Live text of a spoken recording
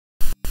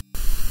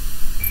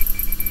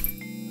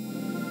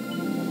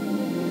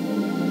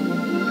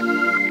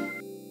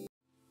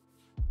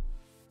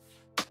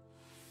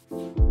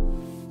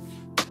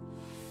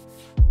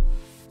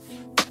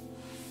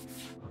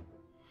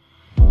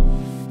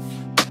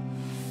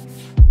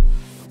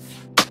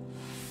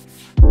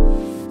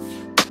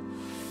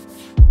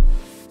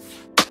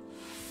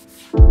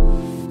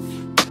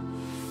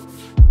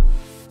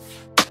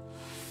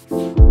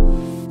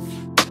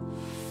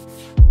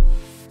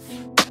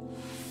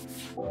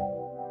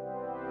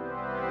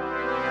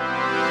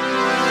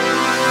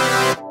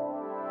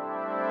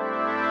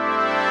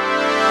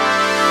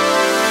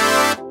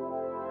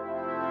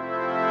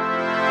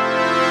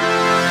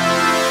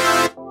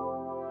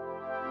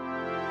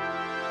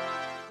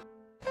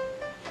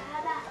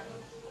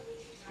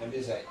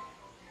Niambie zaidi.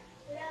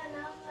 Leo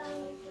naomba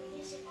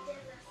unifundishe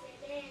kucheza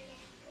sebene.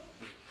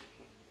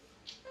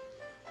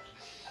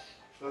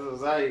 Sasa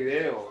Zai,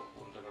 leo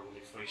unataka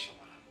kunifurahisha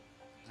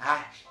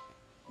mwanangu.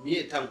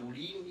 Mie tangu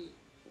lini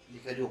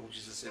nikajua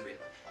kucheza sebene?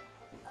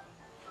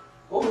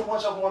 Wewe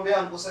mwacha kumwambia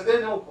anko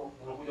sebene huko,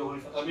 unakuja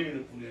kunifuata mimi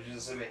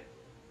nikucheza sebene.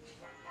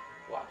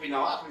 Wapi na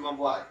wapi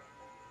mambo haya?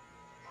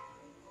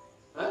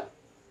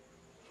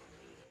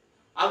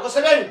 Anko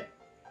sebene?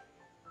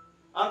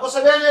 Anko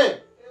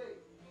sebene?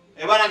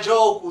 Bwana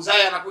njoo huku,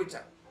 Zai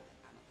anakuita.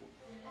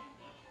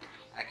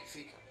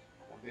 Akifika,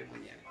 mwambie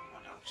mwenyewe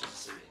anataka kucheza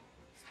sebene.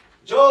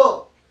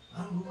 Njoo.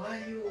 Mungu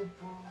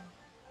hayupo,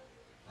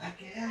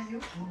 wake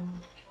hayupo,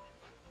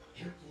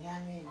 yote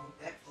yani ni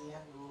kati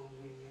yangu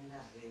mimi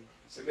nawe.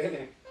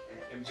 Sebene,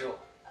 njoo.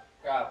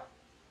 Kaa.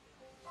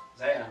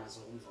 Zai ana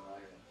mazungumzo na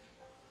wewe.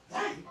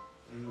 Zai?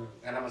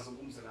 Ana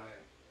mazungumzo na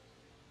wewe.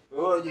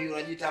 Wewe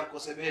unajiita anko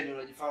sebene,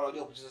 unajifanya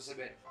unajua kucheza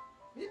sebene.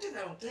 Mimi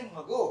tena time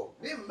ago,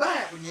 mimi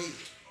mbaya kwenye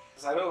hivi.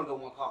 Sasa leo ndio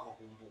mwaka wako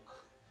kukumbuka.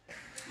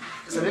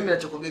 Sasa mimi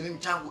nachokwambia mimi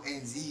tangu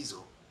enzi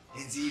hizo.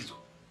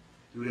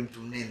 Yule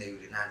mtu mnene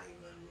yule nani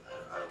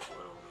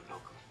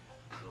aliondoka.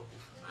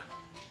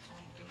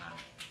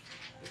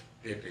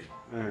 Pepe.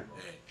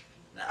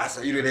 Na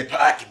hasa yule lepa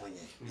yake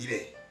mwenyewe.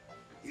 Ile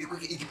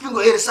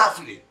ikipingwa ile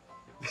safi ile.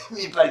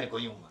 Mimi pale niko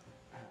nyuma.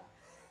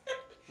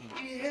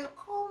 Ile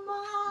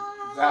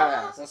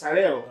koma. Sasa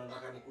leo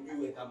nataka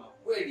nikujue kama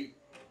kweli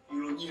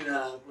hilo jina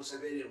la anko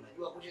sebene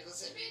unajua kucheza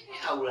sebene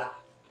au la.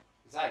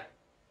 Zai.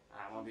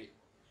 Mwambie.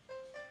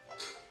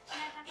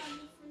 Nataka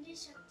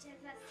unifundishe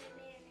kucheza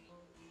sebene.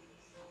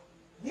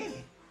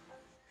 Nini?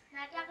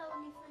 Nataka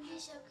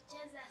unifundishe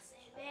kucheza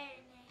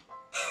sebene.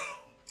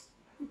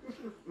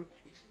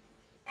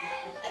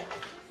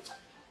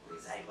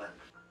 Zai bwana.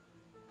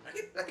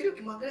 Lakini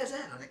ukimwangalia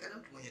Zai anaonekana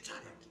mtu mwenye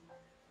talent.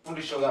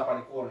 Fundisho hapa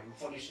nikuone,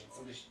 mfundishe.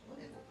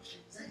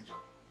 Zai njoo.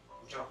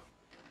 Njoo.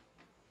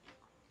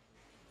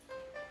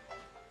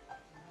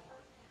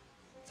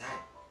 Zai.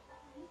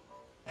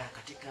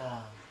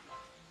 Katika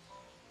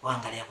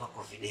kuangalia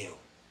kwako video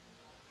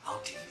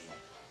au TV.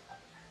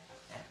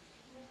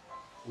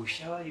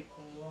 Ushawahi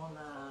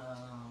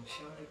kumuona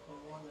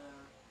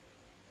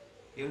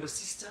yule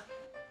sister?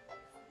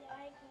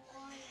 Sijawahi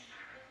kuona.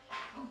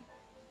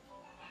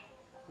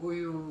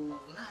 Huyu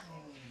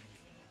nani?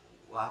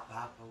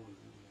 Hapa huyu.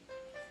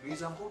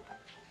 Luiza Mbopo?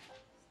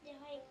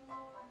 Sijawahi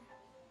kuona.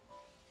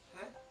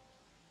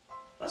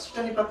 Basi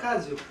utanipa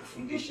kazi ya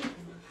kukufundisha.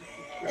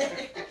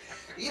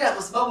 Ila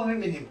kwa sababu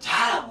mimi ni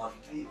mtaalamu wa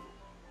vitu hivyo.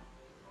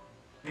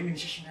 Mimi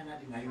nishashindana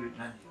hadi na yule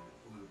nani?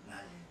 Huyu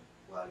nani?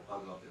 Kwa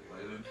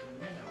yule mtu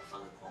mwenye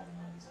anafanya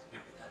kompas.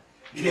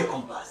 Ile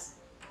kompas.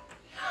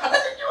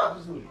 Anajua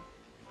vizuri.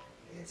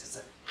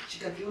 Sasa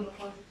shika kiuno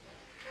kwanza.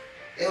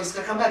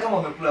 Usikakambia kama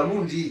umekula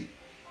bundi.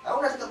 Au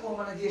unataka kuwa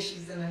mwanajeshi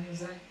za nani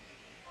Zai?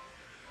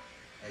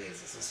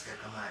 Sasa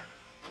usikakambia.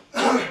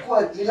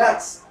 Kwa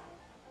relax.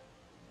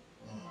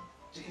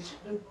 Chiki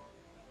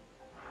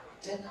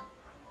tena.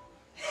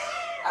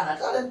 Ana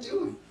talent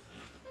huyu.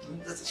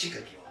 Sasa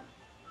shika kiuno.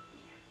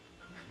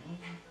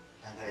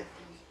 Angalia tu.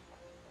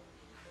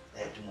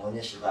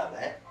 Tumuonyeshe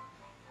baba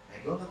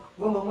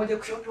Gonga moja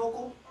kushoto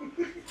huko.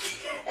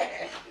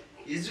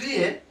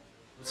 Izuie.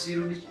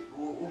 Usirudi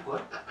huko.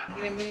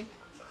 Mimi.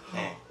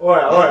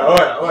 Oya.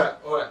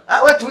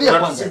 Wewe tulia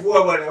kwanza.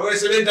 Unatusingua bwana. Wewe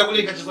sebene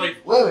takulini kachezwa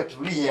hivyo. Wewe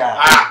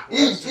tulia.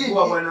 Hii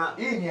bwana.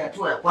 Hii ni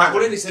hatua ya kwanza.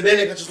 Takulini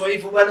sebene kachezwa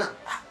hivyo bwana.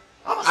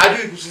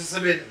 Hajui kucheza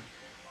sebene.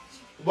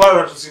 Bwana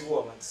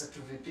unatusingua bwana. Sasa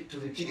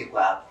tuvipige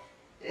kwa hapa.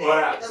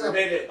 Oya,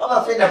 sebene.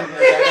 Kama fenda kwa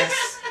dance.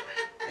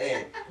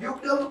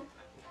 Yuko.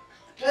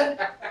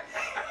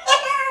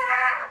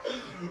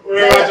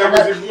 Wewe acha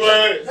kuzingua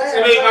wewe.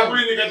 Sebene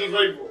takulini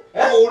kachezwa hivyo.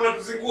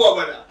 Unatuzingua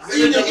bwana.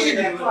 Hii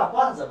ni hatua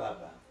kwanza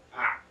baba.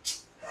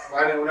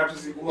 Bwana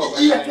unatuzingua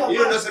bwana.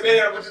 Hiyo ndio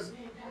sebene anapocheza.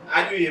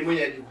 Hajui yeye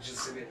mwenyewe hajui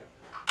kucheza sebene.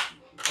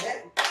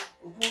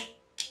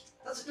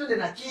 Sasa twende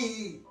na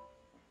kii.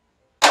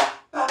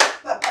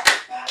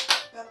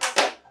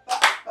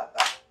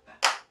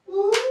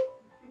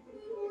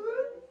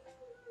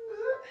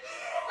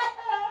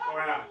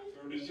 Oya,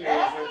 turudishie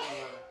hela zetu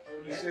bwana.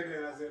 Turudishie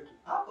hela zetu.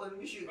 Hapo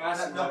nimeshi.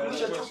 Basi, Na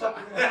kurusha bwana,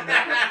 chupa.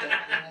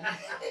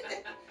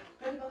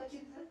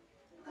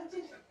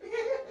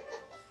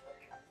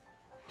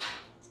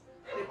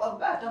 Ni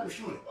kwamba hata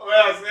shule.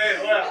 Oya.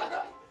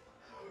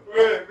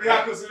 Wewe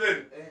bila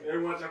sebene.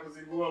 Hebu acha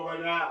kuzingua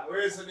bwana.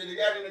 Wewe sebene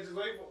gani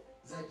inachezwa hivyo?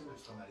 Zai tu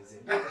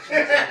tutamalizeni.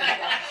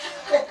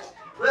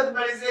 Wewe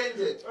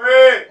tumalizenje.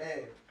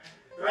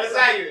 Wewe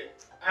Zai.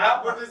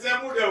 Anapotezea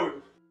muda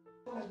huyu.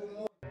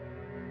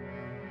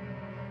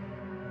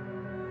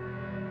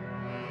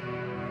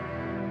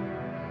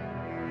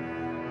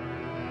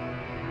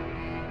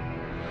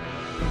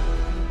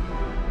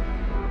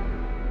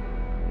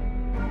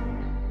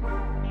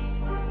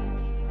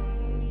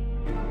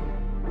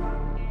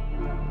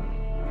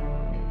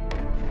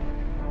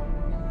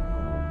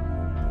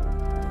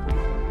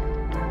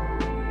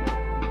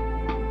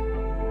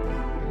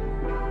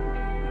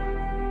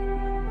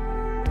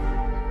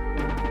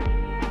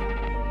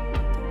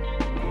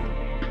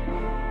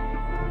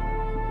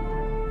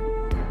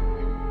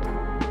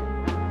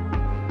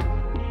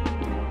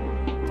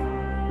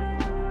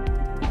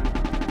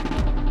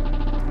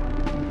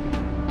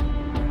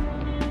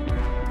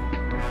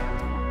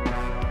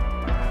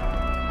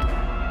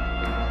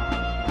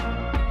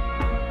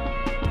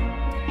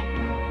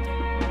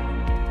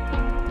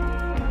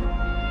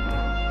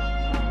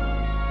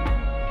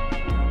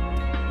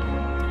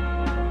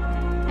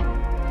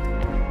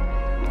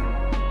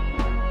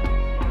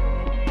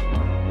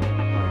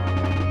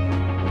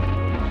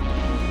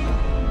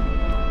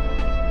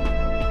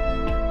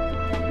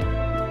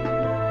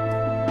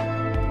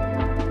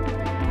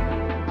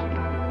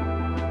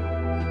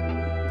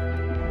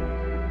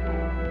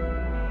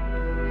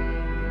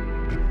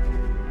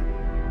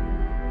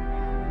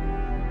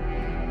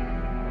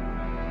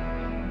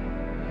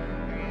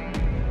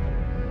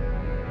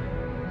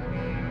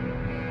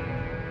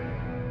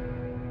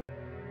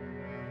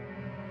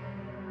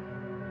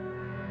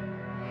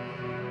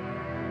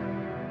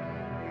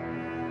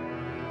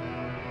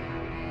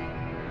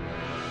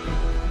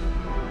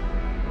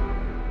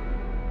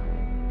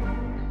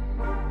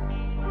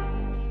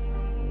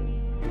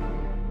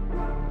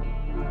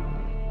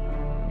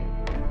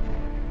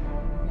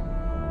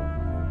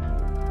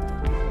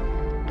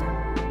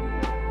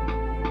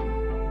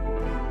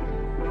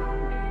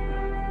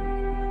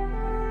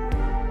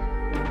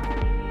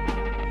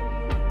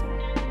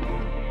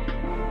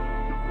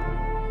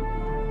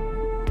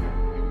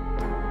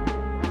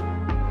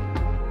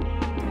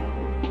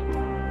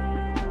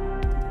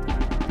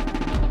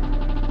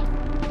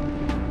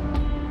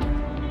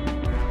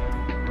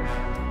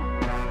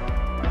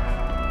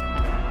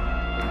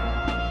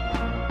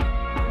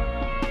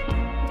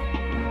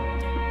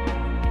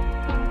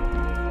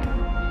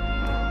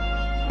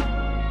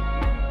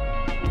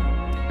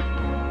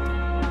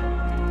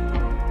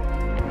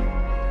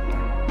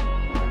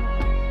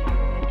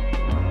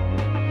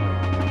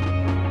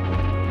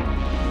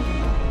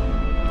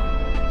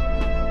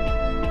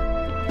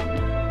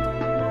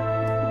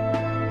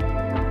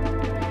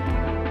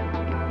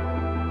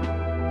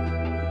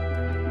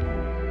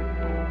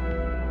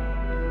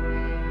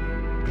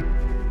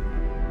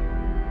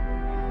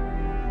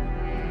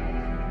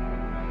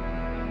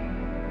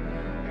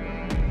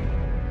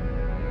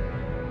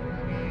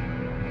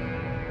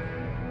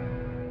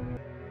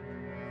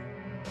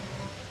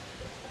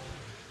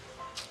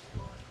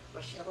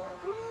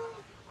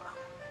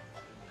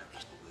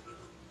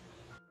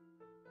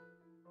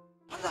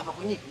 kwanza hapa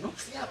kwenye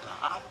nuksi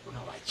hapa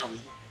kuna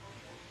wachawi.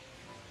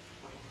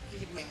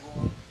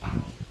 Ulimwengu.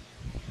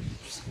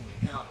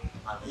 Tusikumekao.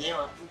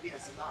 Aliyeolewa tu bila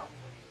sababu.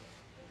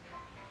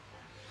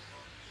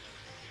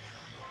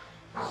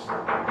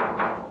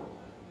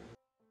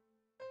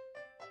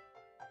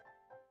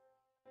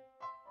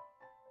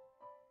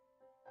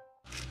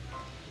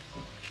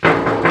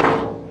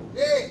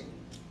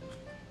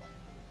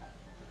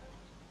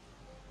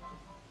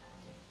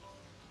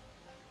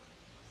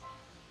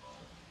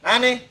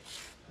 Nani?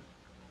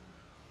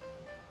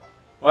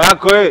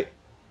 Wako wewe.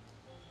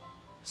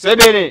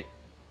 Sebene.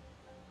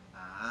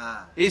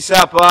 Isa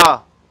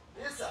hapa.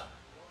 Isa.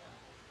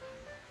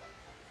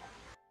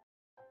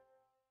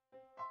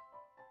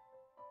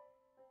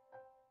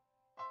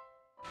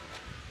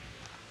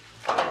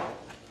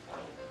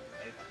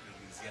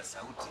 Kuingizia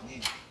sauti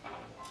nyingi.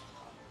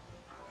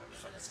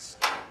 Kufanya sisi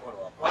kwa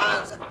wa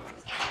kwanza.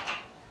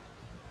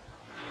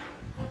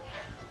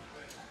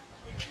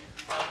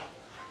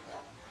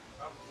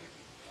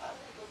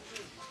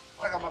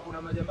 Kama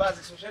kuna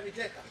majambazi social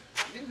teka.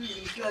 Mimi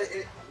nikiwa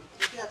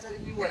hata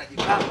mimi huwa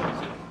najipanga.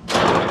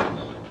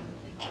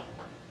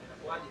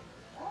 Waje.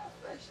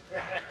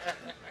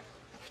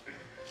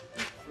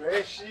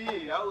 Fresh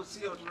au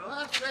sio?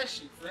 Tuna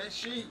fresh.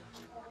 Fresh.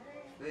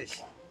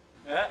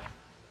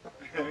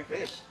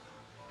 Fresh.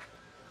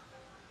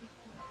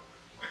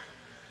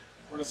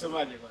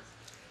 Unasemaje kwanza?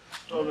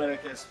 Toa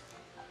maelekezo.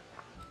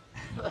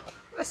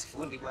 Basi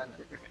fundi bwana.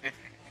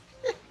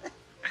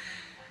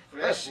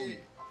 Fresh.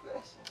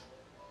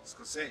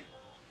 Sikosei.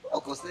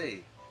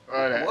 Ukosei.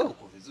 Wewe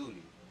uko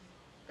vizuri.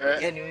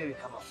 Yaani wewe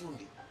kama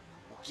fundi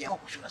ukiamua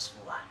kushona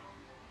suruali,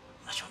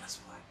 unashona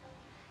suruali.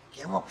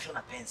 Ukiamua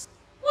kushona pensi,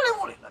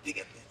 ule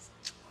unapiga pensi.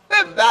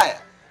 Wewe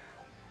mbaya.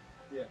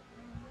 Yeah.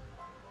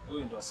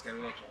 Huyu ndo askari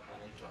wetu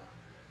anaitwa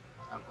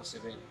Uncle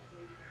Sebene.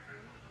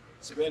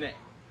 Sebene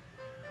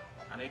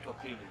anaitwa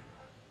Pili.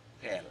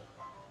 Hell.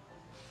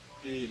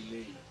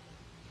 Pili.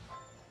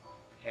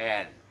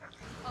 Hell.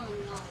 Oh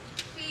no.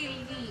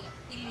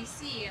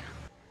 Pilisia.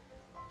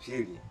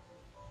 Pili.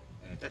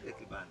 Nataka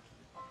kibantu.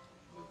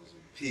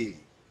 Pili.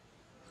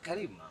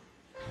 Karibu mama.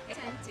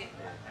 Asante.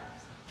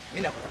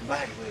 Mimi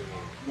nakukubali wewe.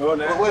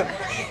 Unaona?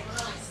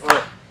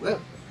 Wewe.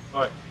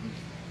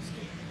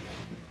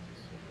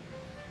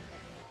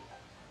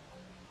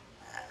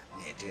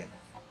 Ni tena.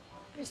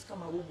 Pesa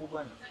kama bubu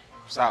bwana.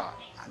 Sawa.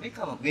 Mimi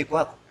kama mimi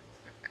kwako.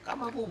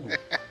 Kama bubu.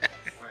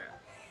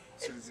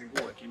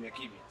 Usizingue kimya.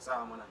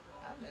 Sawa mwanangu.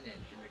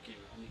 Kimya.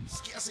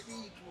 Sikia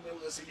CD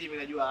tumeuza CD mimi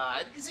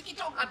najua.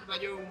 Zikitoka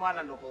tunajua huyu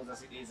mwana ndo kauza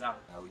CD zangu.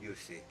 Hujui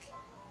fake.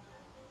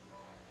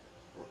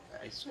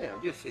 I swear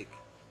hujui fake.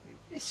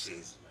 This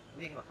is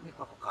mimi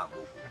kwako kama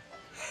bubu.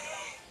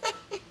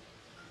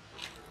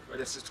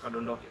 Ngoja sisi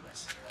tukadondoke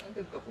basi.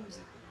 Ndio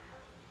tukapumzika.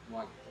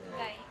 Mwaka.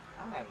 Bye.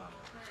 Haya mama.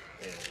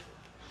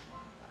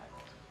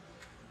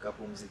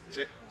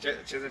 Kapumzika.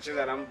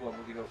 Cheza na mbu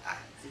hapo kidogo.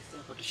 Sisi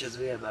hapa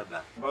tushazoea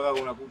baba. Mpaka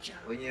kunakucha.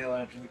 Wenyewe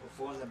wanatumika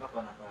kufonza mpaka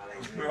wanapala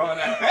hivi.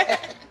 Unaona?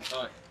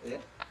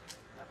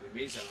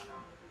 Napembeza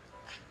mwanangu.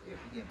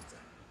 Piga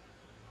mtani.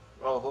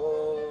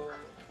 Oho.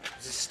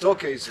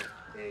 Zisitoke hizo.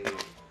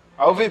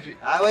 Au vipi?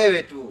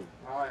 Wewe tu.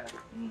 Haya.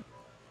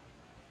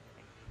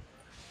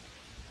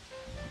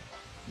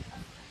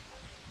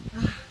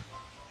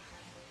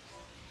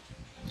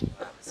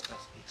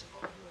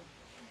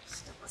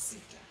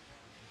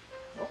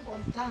 Bongo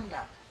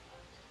mtanga.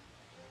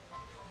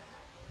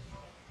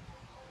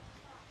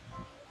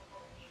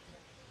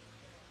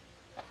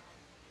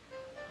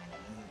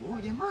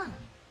 Jamani.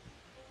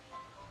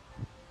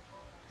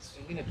 Sisi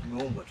wengine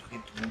tumeumbwa tu,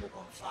 lakini tumeumbwa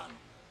kwa mfano.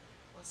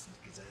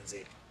 Wasindikiza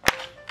wenzetu.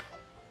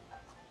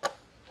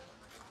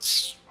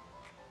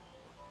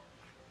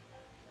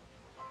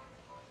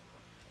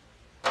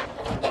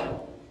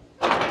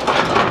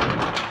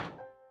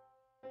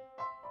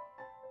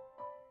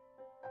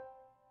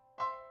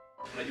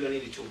 Unajua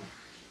nini chuma?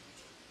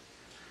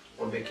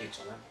 Ombe kitu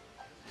na.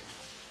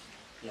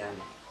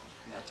 Yaani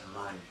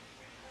natamani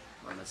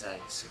mama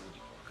zai sirudi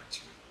kwa wakati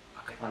huu.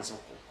 Akaanza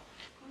huko.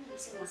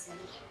 Unasema sana.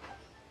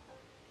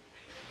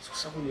 Kwa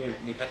sababu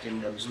nipate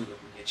muda mzuri wa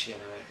kujiachia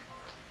na wewe.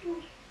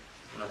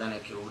 Unadhani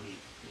akirudi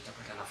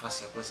nitapata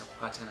nafasi ya kuweza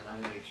kukaa tena na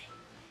wewe hivi?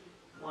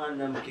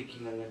 Mwanamke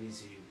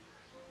king'ang'anizi yule.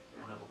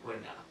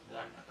 Unapokwenda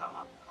anakuganda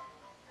kama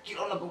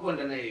kila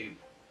unapokwenda naye hivi.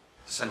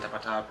 Sasa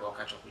nitapata wapi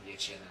wakati wa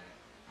kujiachia na wewe?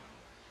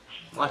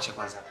 Mwache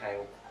kwanza akae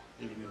huko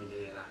ili mimi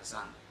niendelee raha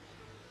zangu.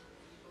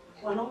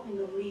 Wanaume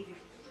ndio hivyo.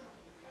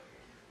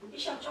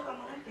 Ukishamchoka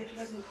mwanamke tu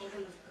lazima kuwa na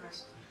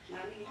fikra.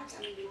 Na mimi hata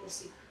mimi niko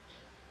siku.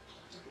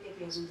 Tutakuja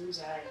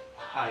kuyazungumza haya.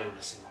 Hayo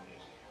unasema wewe.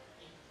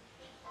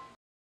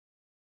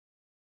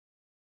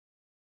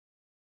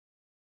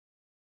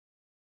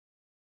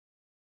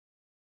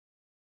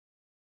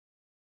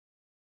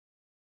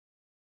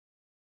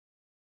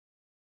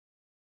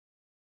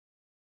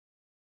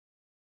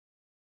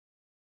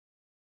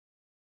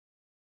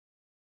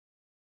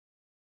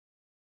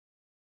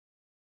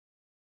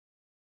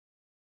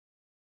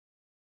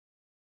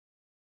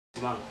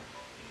 Mama,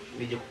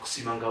 nije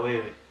kukusimanga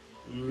wewe.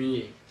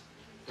 Mie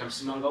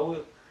Nitamsimanga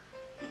huyo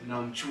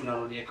na mchuna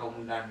anoniweka huko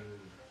ndani mimi.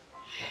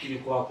 Lakini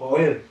kwa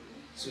wewe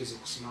siwezi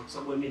kusimama kwa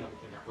sababu mimi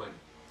nakupenda kweli.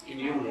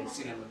 Lakini yule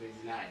sina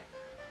mapenzi naye.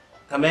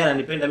 Kama yeye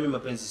ananipenda mimi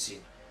mapenzi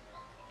sina.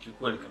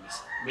 Kiukweli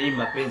kabisa. Mimi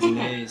mapenzi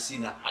na yeye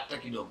sina hata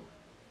kidogo.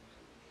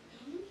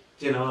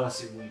 Tena wala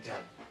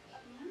simuhitaji.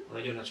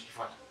 Unajua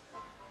ninachokifuata?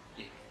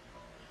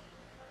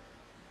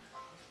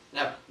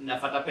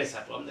 Nafuata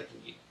pesa tu, hamna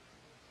kingine.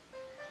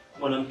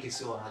 Mwanamke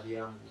sio ahadi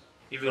yangu.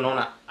 Hivi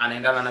unaona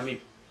anaendana na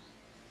mimi?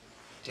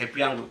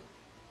 Type yangu.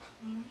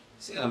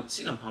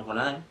 Sina mpango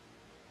naye.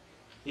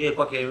 Yeye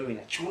kwake mimi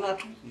nachuna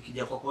tu,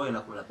 nikija kwako wewe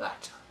nakula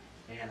bata.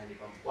 Yeye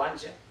ananipa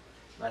mkwanja,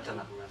 bata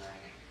nakula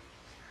naye.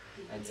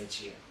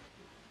 Anachia.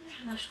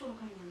 Nashukuru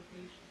kama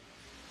unanipenda.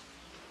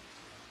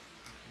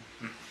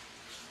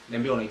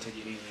 Niambia unahitaji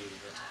nini ili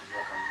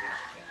utakujua kama mimi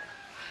nakupenda.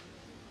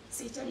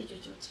 Sihitaji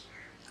chochote.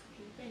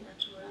 Nipenda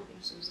tu rangi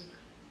msuzika.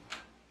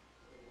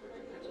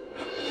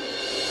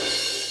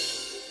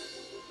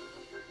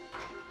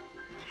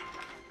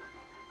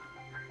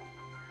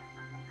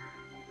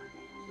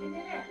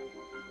 Endelea.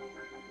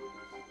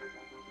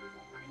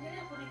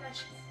 Endelea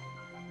kunikacha.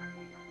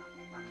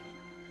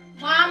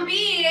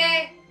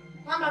 Mwambie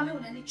kwamba mimi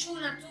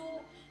unanichuna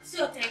tu,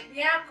 sio type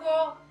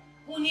yako,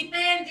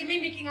 unipendi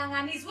mimi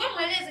king'ang'anizi. Wewe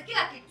mueleze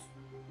kila kitu.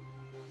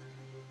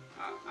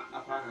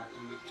 Hapana,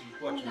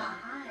 tulikuwa Una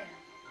haya.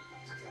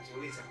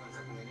 tutauliza kwanza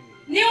kuna nini?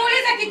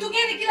 Niulize kitu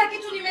gani? Kila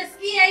kitu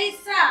nimesikia.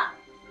 Isa,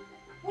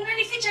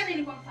 unanificha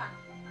nini kwa mfano?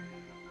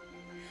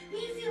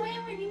 Hivi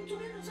wewe ni mtu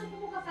gani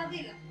usiokumbuka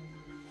fadhila?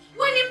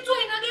 Wewe ni mtu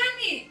aina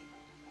gani?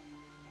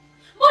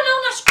 Mbona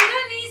una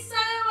shukrani Isa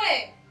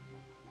wewe?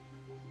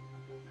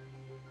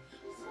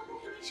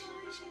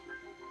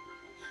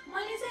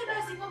 Mweleze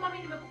basi kwamba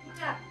mimi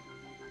nimekukutana.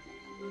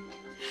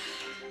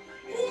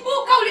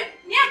 Kumbuka ule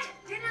niache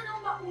tena,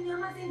 naomba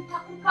unyamaze,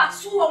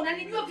 nitakupasua.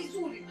 Unanijua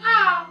vizuri.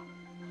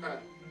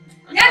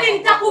 Yaani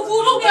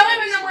nitakuvuruga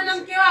wewe na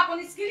mwanamke wako.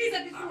 Nisikilize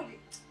vizuri.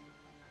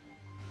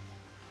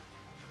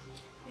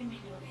 Mimi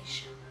ndio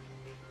Aisha.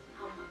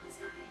 Au mama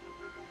zangu.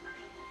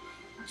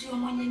 Ndio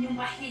mwenye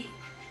nyumba hii.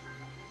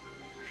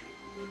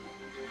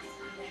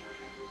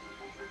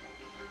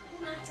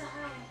 Unata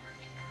haya.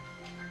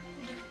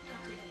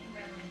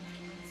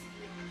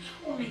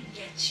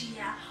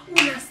 Umejiachia,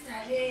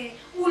 unastarehe,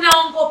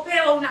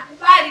 unaongopewa,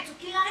 unakubali tu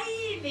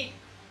kilaini.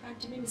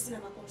 Anti, mimi sina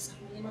makosa.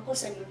 Mwenye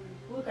makosa ni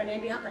huyu,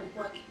 kaniambia hapa ni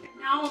kwake.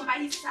 Naomba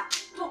Isa,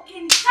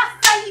 tokeni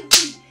sasa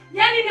hivi.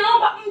 Yaani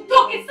naomba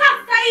mtoke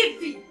sasa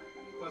hivi.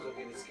 Kwanza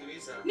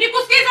ukinisikiliza.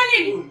 Nikusikiliza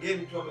nini?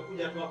 Mgeni tu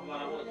amekuja tu hapo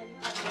mara moja.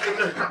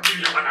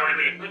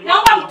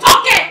 Naomba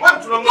mtoke.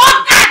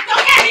 Toka,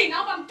 tokeni,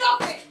 naomba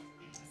mtoke.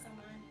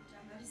 Samahani,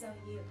 tutamaliza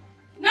wenyewe.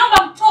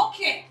 Naomba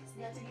mtoke.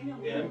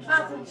 Sijategemea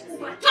Babu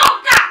mkubwa,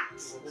 toka.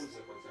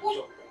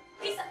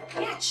 Isa,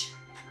 niache.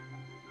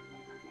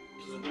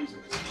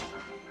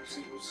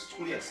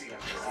 Usichukulie hasira.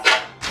 Isa,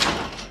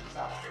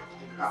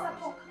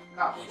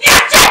 toka.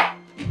 Niache.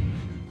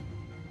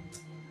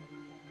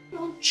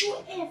 Don't you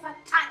ever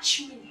touch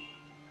me.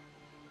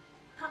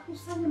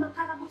 Kakusanya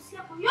makaragosi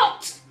yako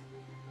yote.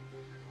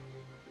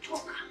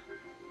 Toka.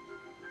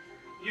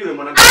 Yule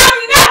mwanamke.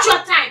 I'm not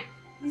your time.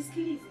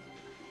 Nisikilize.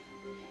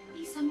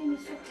 Isa, mimi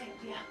sio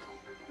type yako.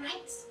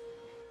 Right?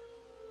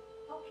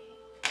 Okay.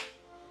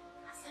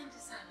 Asante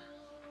sana.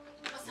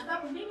 Kwa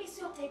sababu mimi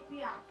sio type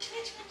yako.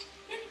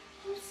 Yaani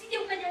usije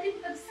ukajaribu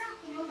kabisa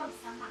kuniomba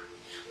msamaha.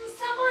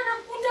 Msamaha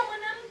namkuta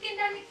mwanamke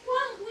ndani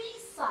kwangu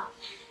Isa.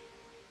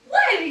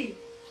 Kweli?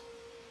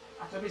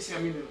 Hata mimi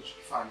siamini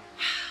unachokifanya.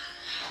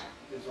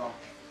 Mtezo wangu.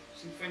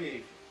 Usifanye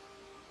hivi.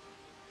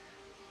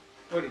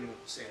 Kweli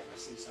nimekosea,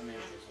 basi nisamehe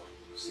mtezo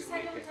wangu.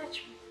 Usirudie.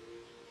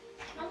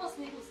 Naomba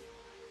usiniguse.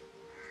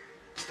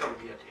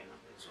 Sitarudia tena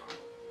mtezo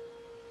wangu.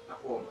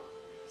 Nakuomba.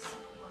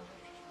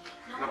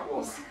 Naomba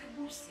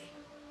usiniguse.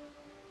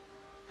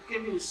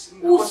 Lakini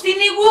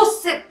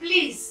Usiniguse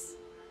please.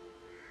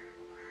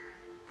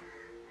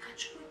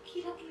 Kachukue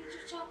kila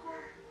kilicho chako.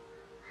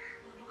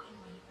 Ondoka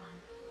nyumbani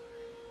kwangu.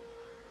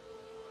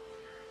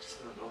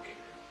 Siondoke.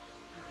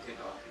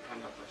 Tena wapi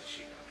kama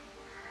patashika.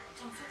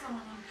 Utamfuata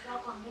mwanamke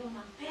wako ambaye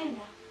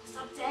unampenda kwa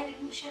sababu tayari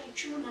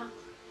umeshanichuna.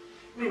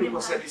 Mimi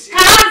kwa sadisi.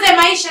 Kaanze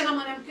maisha na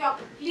mwanamke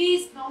wako.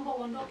 Please, naomba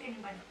uondoke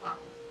nyumbani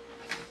kwako.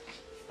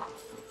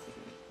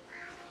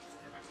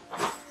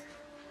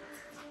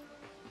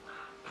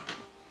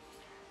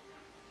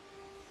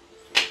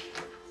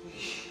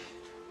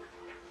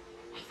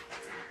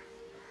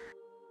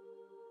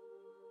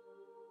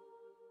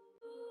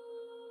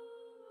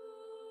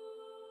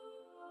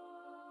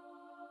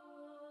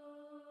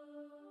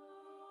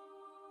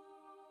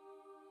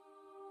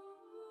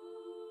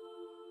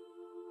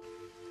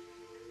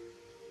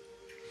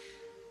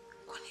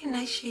 Kwa nini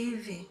naishi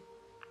hivi?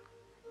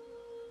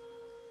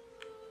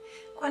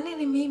 Kwa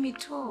nini mimi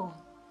tu?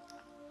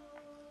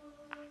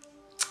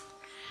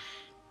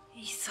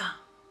 Isa,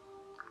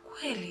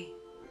 kweli.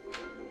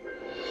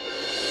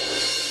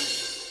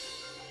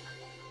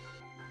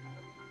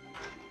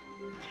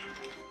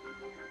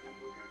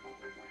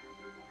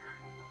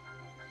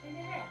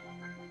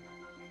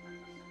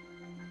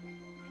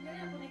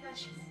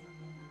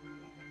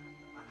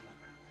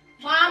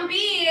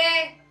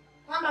 Mwambie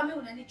kwamba mimi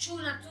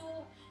unanichuna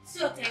tu,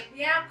 sio type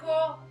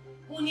yako,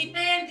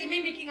 unipendi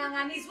mimi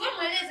king'ang'anizi. Wewe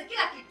mweleze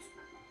kila kitu.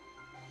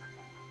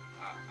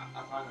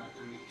 Hapana,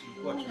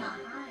 tulikuwa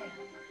Haya.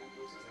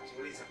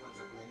 tunauliza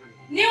kwanza kuna nini?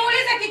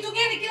 Niulize kitu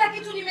gani? Kila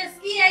kitu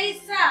nimesikia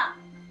Isa.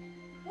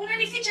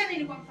 Unanificha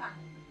nini kwa mfano?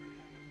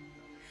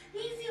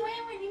 Hivi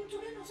wewe ni mtu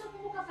gani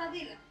usiokumbuka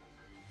fadhila?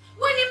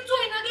 Wewe ni mtu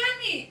aina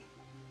gani?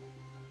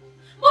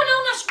 Mbona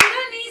una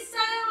shukrani Isa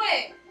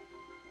wewe?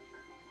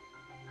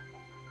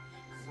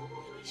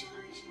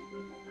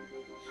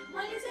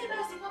 Malize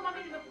basi kwamba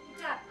mimi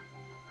nimekukuta.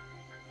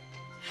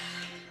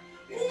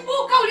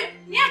 Kumbuka ule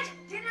niache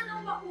tena,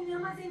 naomba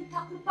unyamaze,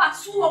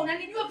 nitakupasua,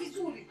 unanijua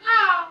vizuri.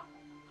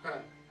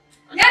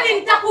 Yaani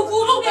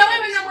nitakuvuruga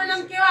wewe na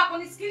mwanamke wako,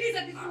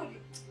 nisikilize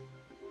vizuri.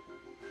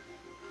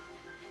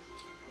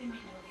 Mimi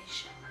ndio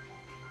Eisha.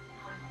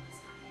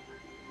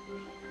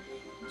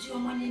 Ndio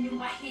mwenye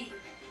nyumba hii.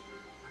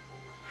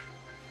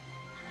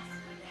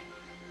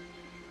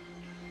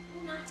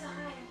 Una hata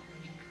haya.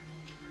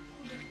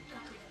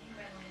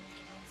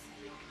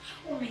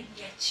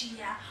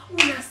 Umejiachia,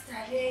 una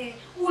starehe,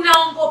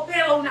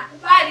 unaongopewa,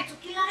 unakubali tu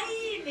kila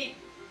hili.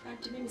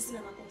 Anti, mimi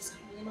sina makosa.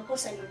 Mwenye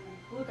makosa ni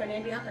huyu,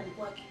 kaniambia hapa ni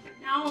kwake.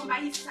 Naomba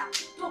Isa,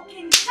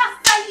 tokeni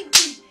sasa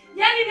hivi.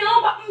 Yaani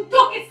naomba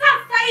mtoke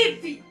sasa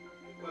hivi.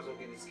 Kwanza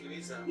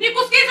ungenisikiliza.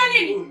 Nikusikiliza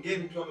nini? Huyu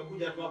mgeni tu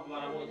amekuja tu hapo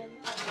mara moja.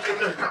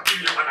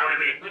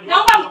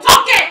 Naomba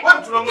mtoke.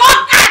 Wewe tunaongea.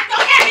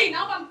 Tokeni,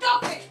 naomba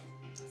mtoke.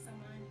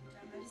 Samahani,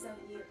 nitamaliza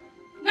wenyewe.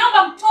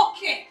 Naomba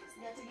mtoke.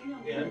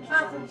 Sijategemea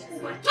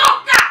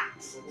Toka.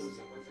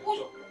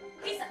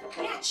 Isa,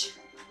 niache.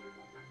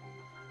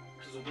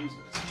 Tuzungumze.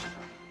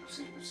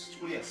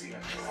 Usichukulie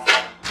hasira.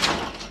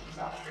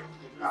 Sawa.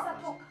 Isa,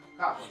 toka.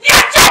 Kaa.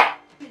 Niache.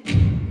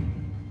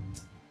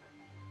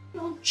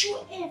 Don't you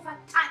ever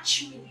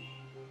touch me.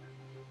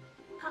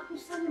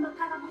 Kakusanya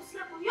makaragosi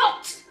yako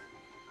yote.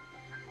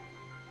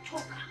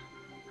 Toka.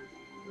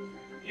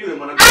 Yule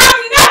mwanamke.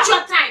 I'm not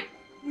your time.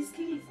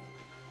 Nisikilize.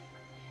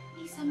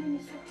 Isa, mimi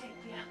sio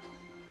type yako.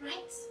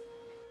 Right?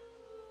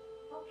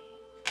 Okay.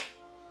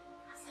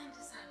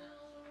 Asante sana.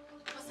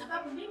 Kwa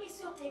sababu mimi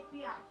sio type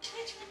yako.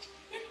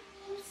 Yaani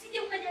usije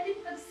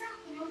ukajaribu kabisa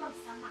kuniomba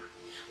msamaha.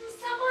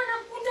 Msamaha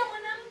nakuta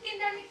mwanamke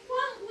ndani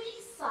kwangu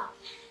Isa.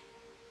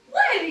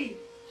 Kweli?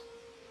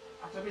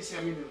 Hata mimi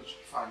siamini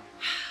unachokifanya.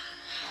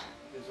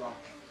 Mpenzi wangu.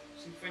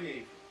 Usifanye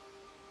hivyo.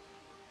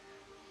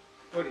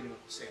 Kweli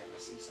nimekosea,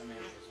 basi nisamehe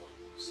mpenzi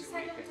wangu.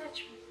 Usije touch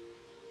me.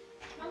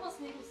 Mambo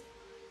usiniguse.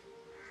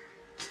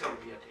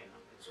 Sitarudia tena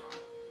mpenzi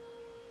wangu.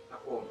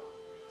 Nakuomba.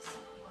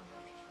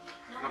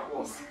 Naomba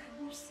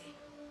usiniguse.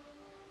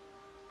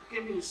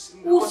 Mimi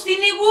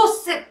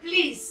Usiniguse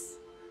please.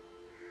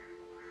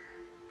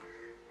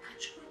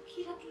 Kachukua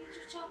kila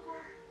kilicho chako.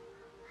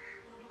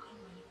 Ondoka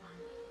nyumbani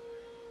kwangu.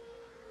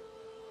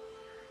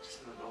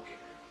 sasa okay.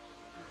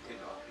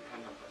 Tena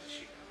wakipanda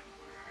mtashika.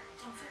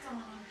 Tamfuata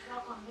mwanamke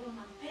wako ambaye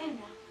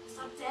unampenda, kwa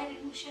sababu tayari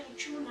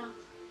umeshanichuna.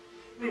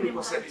 Mimi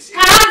kwa sadisi.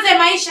 Kaanze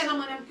maisha na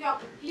mwanamke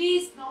wako.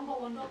 Please, naomba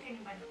uondoke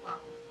nyumbani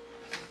kwako.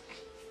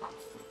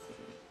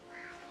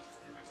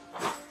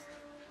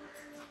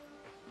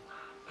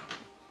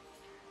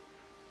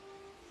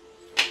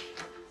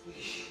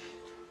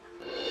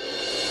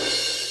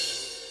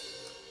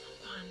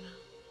 Hapana.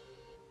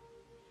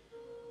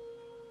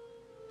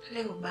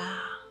 Leo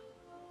baa.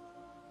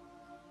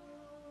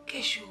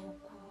 Kesho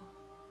huku.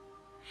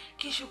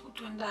 Kesho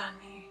kutwa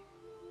ndani.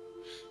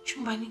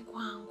 Chumbani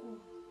kwangu.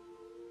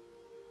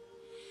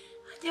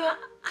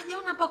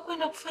 Hajaona pa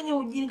kwenda kufanya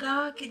ujinga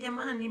wake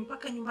jamani,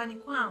 mpaka nyumbani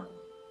kwangu.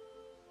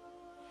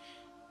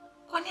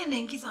 Kwani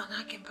anaingiza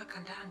wanawake mpaka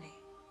ndani?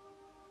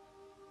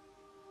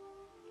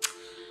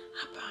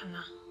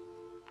 Hapana.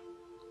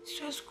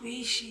 Siwezi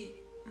kuishi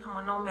na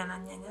mwanaume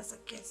ananyanyasa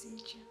kiasi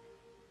hicho.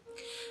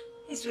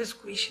 Siwezi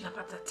kuishi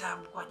napata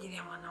tabu kwa ajili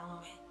ya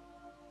mwanaume.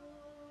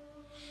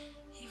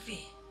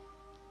 Hivi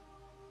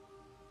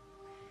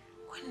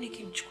kwani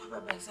nikimchukua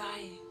baba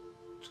zai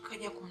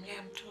tukaja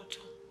kumlea mtoto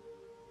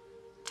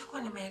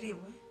itakuwa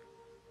nimeharibu?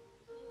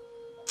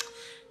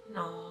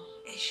 No,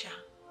 Eisha.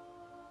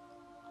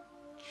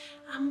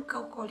 Amka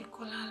huko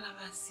ulikolala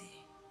basi.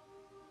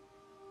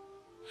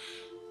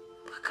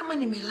 Kama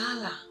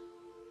nimelala,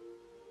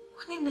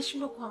 kwa nini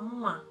nashindwa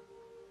kuamua?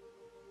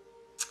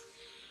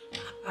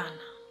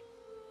 Hapana.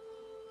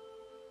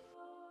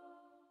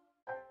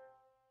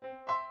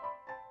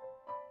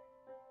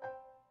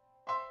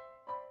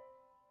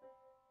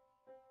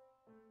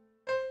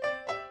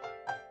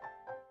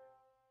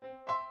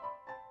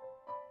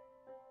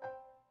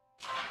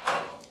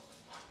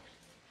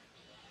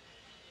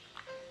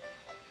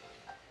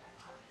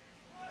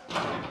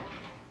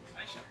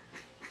 Aisha.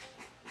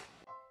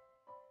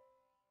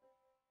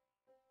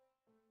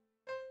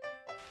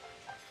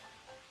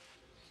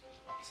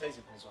 Saizi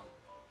mpenzi wangu.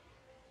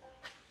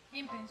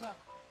 Ni mpenzi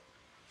wako.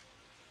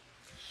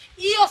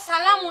 Hiyo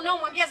salamu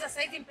unaomwambia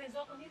sasa hivi mpenzi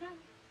wako ni nani?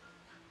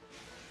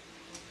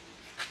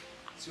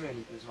 Siwe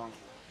ni mpenzi wangu.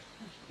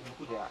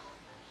 Nimekuja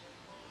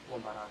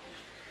kuomba radhi.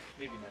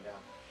 Mimi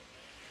binadamu.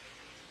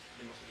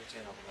 Nimekuja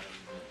tena kwa mara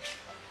nyingine.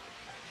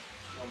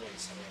 Naomba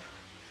unisamehe.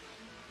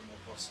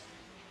 Nimekosa.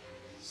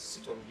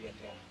 Sitarudia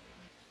tena.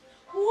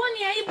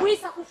 Huoni aibu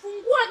Isa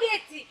kufungua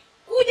geti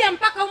kuja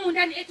mpaka humu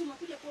ndani eti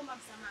umekuja kuomba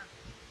msamaha?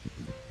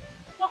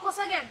 Kwa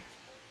kosa gani?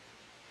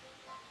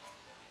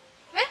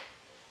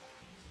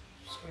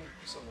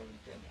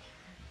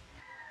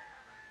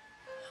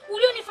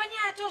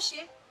 Ulionifanyia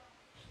atoshe?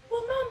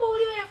 Kwa mambo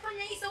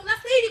ulioyafanya Isa,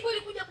 unastahili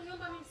kweli kuja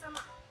kuniomba mimi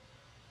msamaha?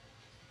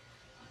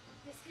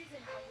 Nisikilize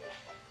nikwambie.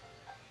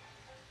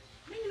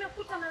 Mimi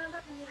nimekuta mara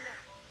ngapi nyumba?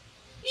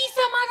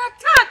 Isa mara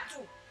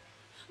 3.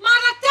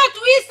 Mara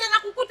 3 Isa na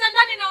kukuta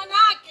ndani na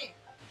wanawake.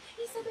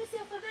 Isa basi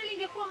afadhali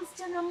ingekuwa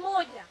msichana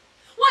mmoja.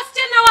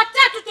 Wasichana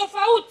 3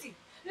 tofauti.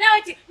 Leo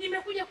eti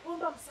nimekuja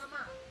kuomba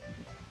msamaha.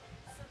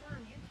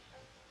 Samahani.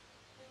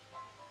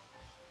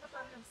 Hapa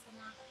hamna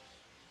msamaha.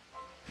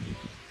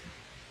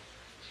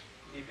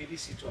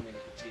 Ibilisi tu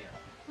amenipitia.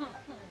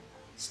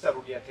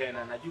 Sitarudia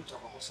tena, najuta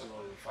kwa kosa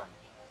nililofanya.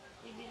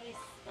 Ibilisi.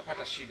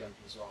 Napata shida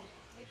mpenzi wangu.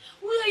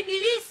 Huyo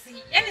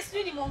ibilisi, yani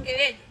sijui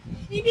nimuongeleje.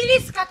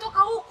 Ibilisi katoka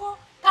huko,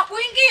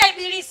 kakuingia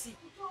ibilisi.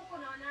 Kutoka huko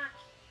na wanawake.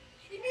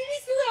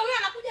 Ibilisi huyo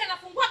anakuja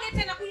anafungua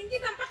geti na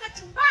kuingiza mpaka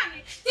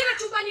chumbani. Tena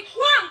chumbani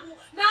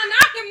kwangu na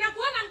wanawake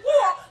mnakuona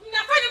nguo,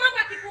 mnafanya mambo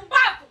ya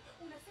kipumbavu.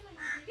 Unasema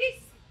ni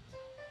ibilisi.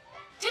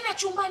 Tena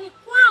chumbani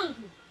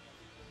kwangu.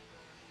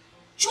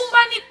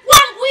 Chumbani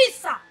kwangu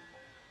Isa.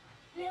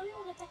 Leo wewe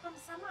unataka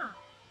msamaha?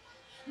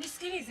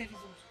 Nisikilize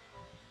vizuri.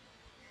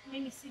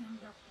 Mimi sina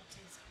muda wa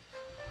kupoteza.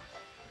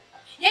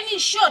 Yaani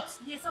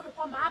short, nihesabu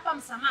kwamba hapa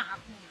msamaha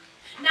hakuna.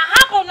 Na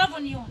hapa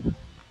unavyoniona.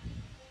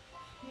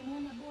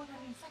 Nimeona bora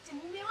nimfuate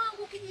mume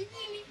wangu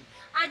kijijini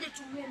aje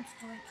tumlee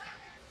mtoto wetu.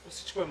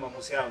 Usichukue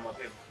maamuzi hayo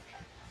mapema.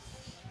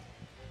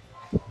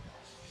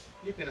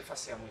 Nipe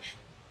nafasi ya mwisho.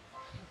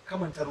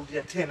 Kama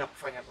nitarudia tena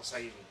kufanya kosa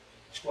hili,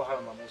 chukua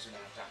hayo maamuzi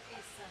unayotaka.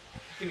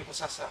 Lakini kwa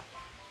sasa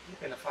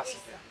nipe nafasi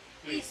tena.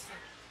 Isa.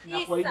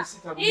 Na kwa hili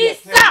sitarudia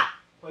tena.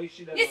 Kwa hii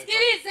shida.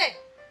 Nisikilize.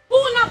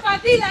 Una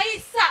fadhila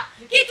Isa.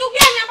 Kitu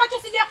gani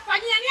ambacho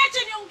sijakufanyia?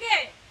 Niache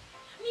niongee.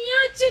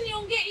 Niache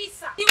niongee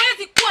Isa.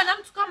 Siwezi kuwa na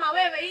mtu kama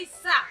wewe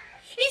Isa.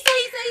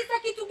 Isa,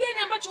 kitu gani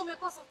ambacho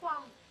umekosa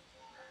kwangu?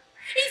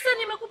 Isa,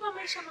 nimekupa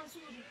maisha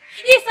mazuri.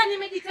 Isa,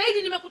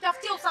 nimejitahidi,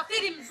 nimekutafutia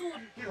usafiri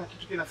mzuri. Kila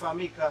kitu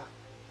kinafahamika.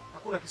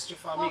 Hakuna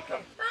kisichofahamika.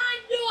 Okay.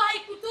 Bado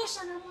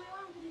haikutosha na moyo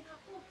wangu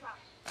nikakupa.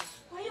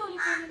 Kwa hiyo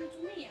ulikuwa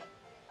unanitumia.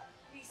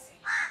 Listen.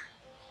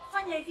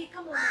 Fanya hivi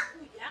kama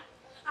umekuja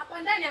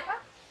hapa ndani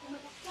hapa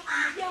umetafuta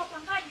kumejaa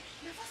wapangaji,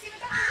 nafasi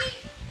imebaki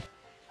hii.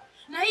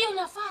 Na hiyo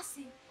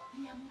nafasi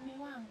ni ya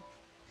mume wangu.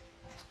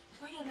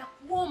 Kwa hiyo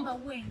nakuomba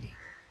uende.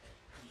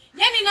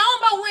 Yaani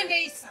naomba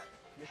uende Isa.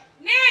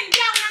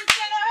 Nenda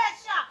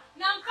unanichelewesha.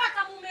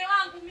 Nampata mume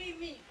wangu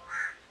mimi.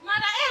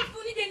 Mara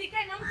 1000 nije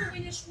nikae na mtu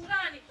mwenye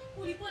shukrani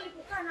kuliko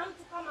kukaa na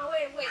mtu kama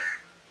wewe.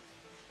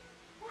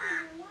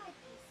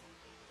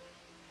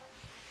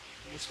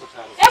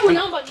 Hebu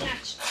naomba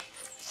niache.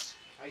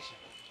 Aisha.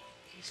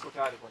 Siko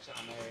tayari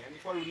kuachana na wewe. Yaani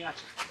kwa nini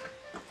uniache?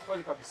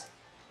 Kweli kabisa.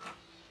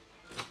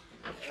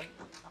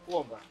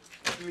 Nakuomba,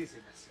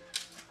 sikilize basi.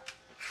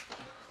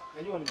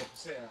 Najua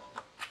nimekosea.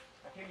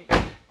 Lakini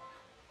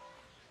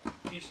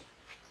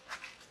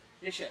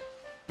Aisha.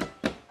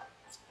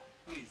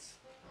 Please.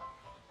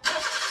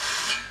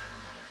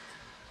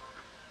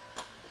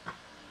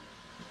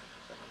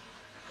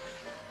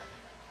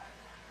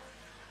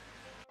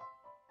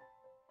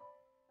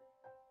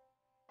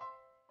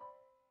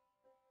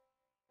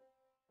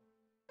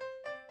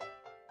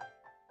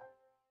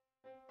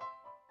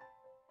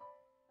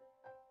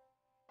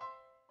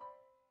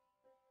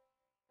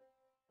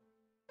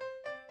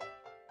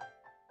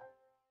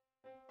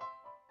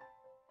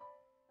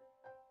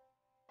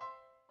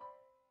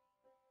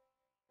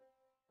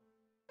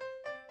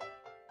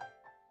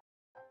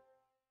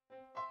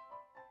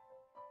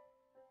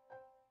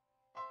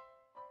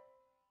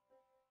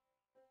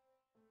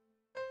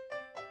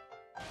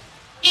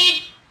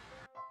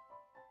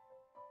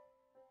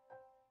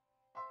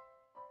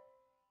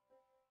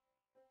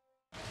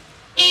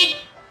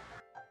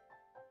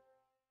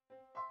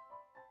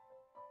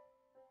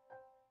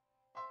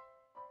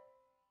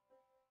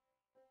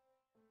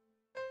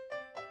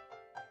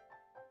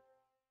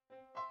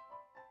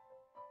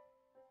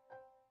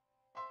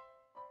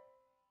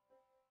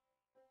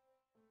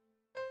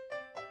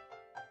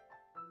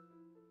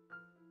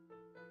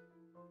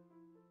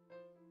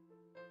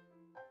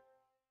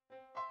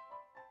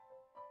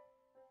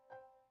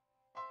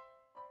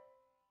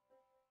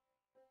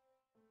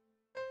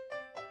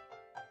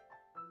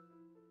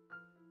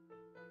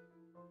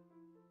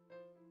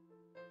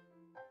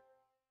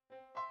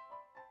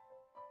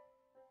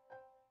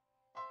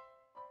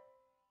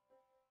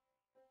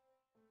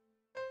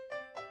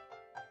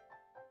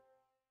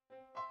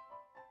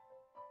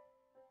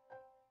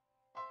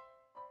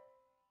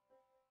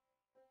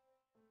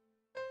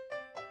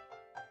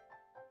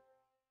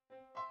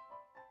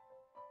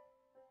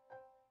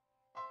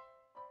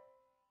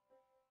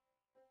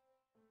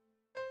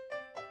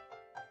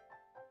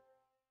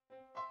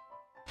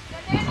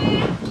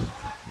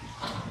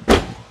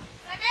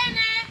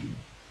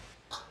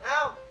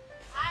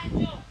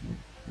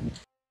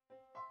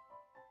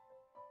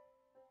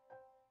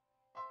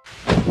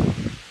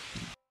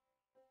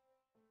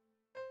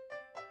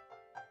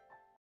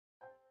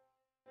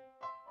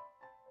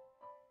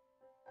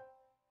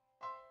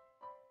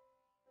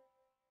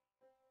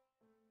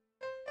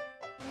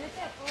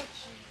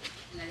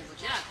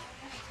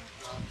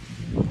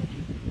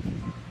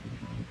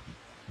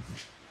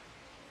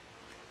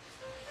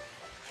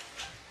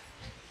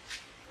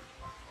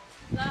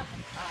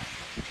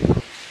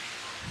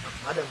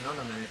 Madam,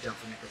 naona mnaletea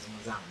mfanyakazi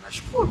mwenzangu.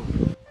 Nashukuru.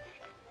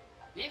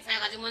 Mimi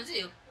mfanyakazi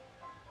mwenzio?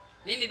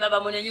 Mimi baba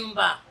mwenye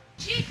nyumba.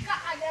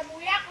 Shika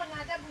adabu yako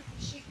na adabu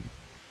kushika.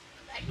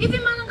 Hivi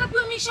mara ngapi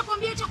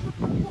umeshakwambia cha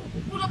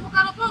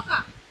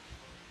kuropoka?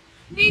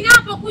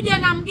 Ninapokuja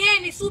na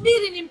mgeni,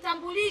 subiri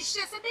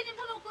nimtambulishe. Sabini,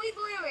 mbona uko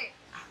hivyo wewe?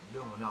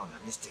 Mdomo nao na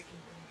mistake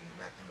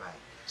mbaya.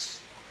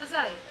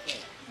 Sasa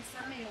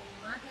msamehe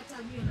maana hata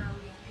hiyo na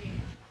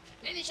uliongea.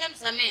 Mimi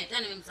nishamsamehe, tena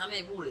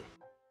nimemsamehe bure.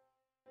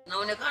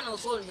 Naonekana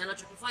usoni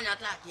anachokifanya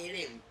hata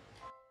akielewi.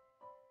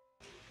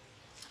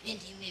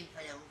 Mimi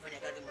mfanya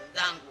kazi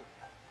mwenzangu.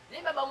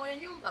 Mimi baba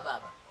mwenye nyumba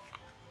baba.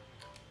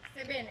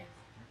 Sebene,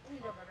 huyu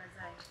ndo baba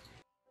zai.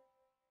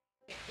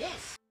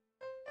 Yes.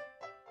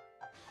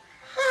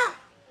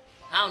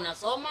 Ha,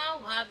 unasoma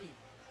au hapi?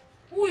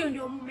 Huyu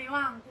ndio mume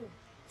wangu.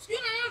 Sijui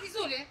unaelewa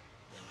vizuri?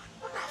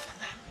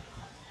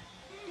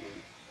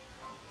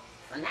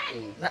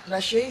 Nani?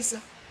 Na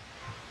Sheisa.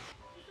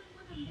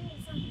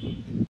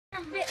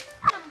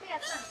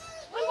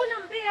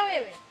 Mbea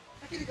wewe.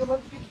 Lakini kama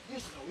mtu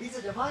kitu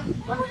unauliza jamani,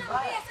 kwani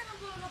mbaya? Sana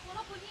ndio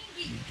unapolopo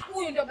nyingi.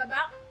 Huyu ndio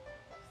baba.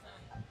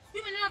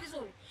 Sijui unaelewa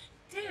vizuri.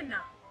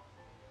 Tena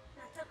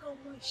nataka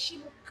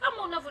umheshimu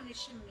kama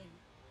unavyoniheshimu mimi.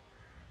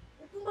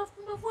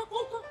 Upumbavu wako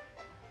huko.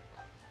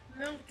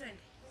 Mume wangu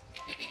twende.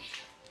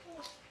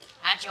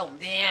 Acha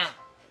umbea.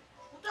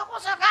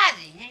 Utakosa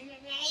kazi.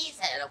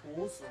 Isa ya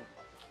kuhusu.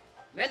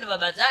 Mimi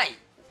baba zai.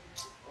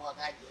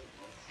 Wakati.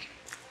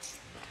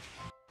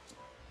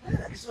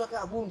 Akisema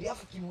kama bundi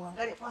afu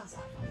kimwangalia kwanza.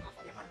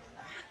 Jamani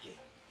na yake.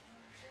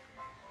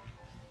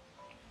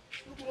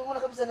 Mtu unaona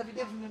kabisa na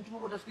videvu vimemtuma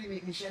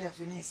utafikiri mishale ya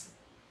fenesi.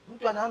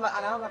 Mtu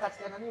anaama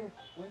katika nani?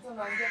 Wenzao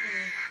wanaingia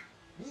kwenye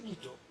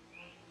digital.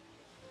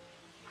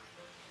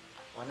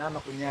 Wanaama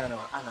kwenye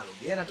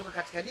analog. Yeye anatoka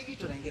katika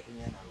digital na ingia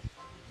kwenye analog.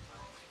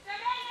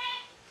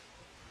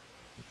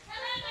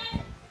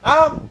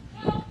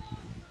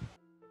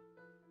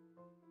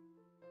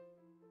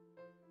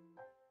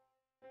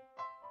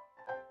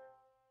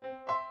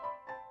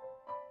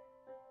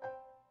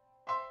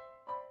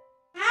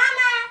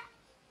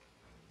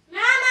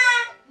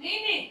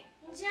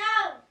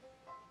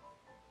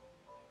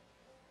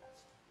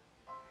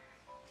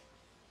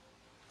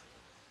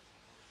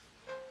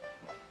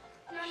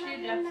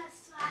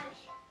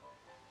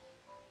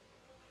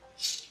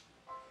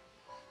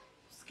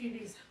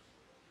 Sikiliza.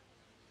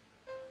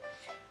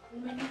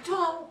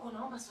 Umenitoa huko,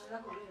 naomba swali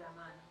lako liwe la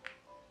maana.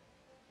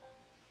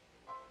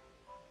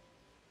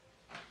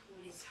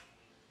 Uliza.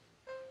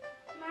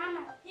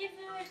 Mama,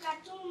 hivi wewe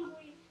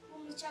Katumbwi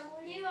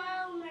umechaguliwa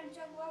au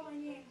umemchagua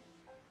mwenyewe?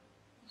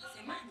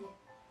 Unasemaje?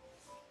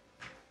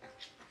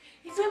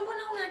 Hivi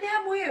mbona una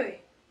adabu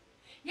wewe?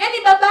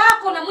 Yaani baba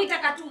yako unamuita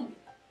Katumbwi?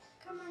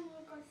 Kama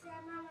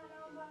nimekosea mama,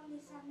 naomba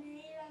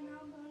unisamehe, ila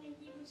naomba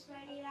unijibu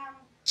swali langu.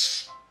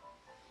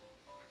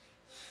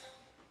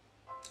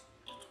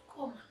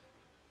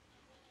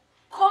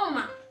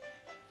 Koma.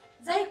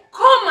 Zai,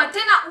 koma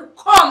tena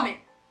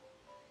ukome.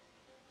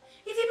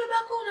 Hivi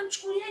babako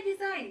unamchukuliaje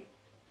Zai?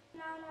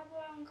 Naona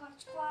bora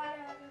nikachukua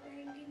wale wababa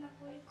wengine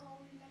kuliko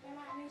huyu,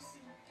 maana mimi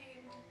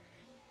simpendi.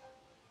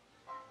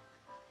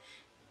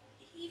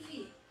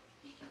 Hivi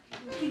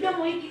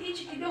kidomo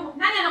hichi kidomo,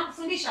 nani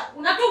anakufundisha?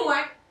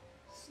 Unatumwa?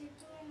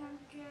 Situi na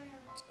mkeo.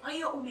 Kwa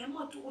hiyo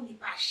umeamua tu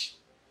unipashe.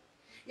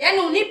 Yaani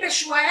unipe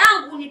shua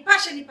yangu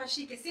unipashe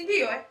nipashike, si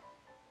ndio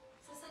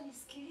Sasa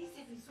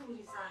nisikilize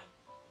vizuri Zai.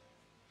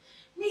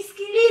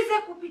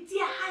 Nisikilize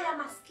kupitia haya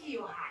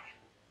masikio haya.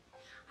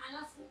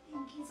 Alafu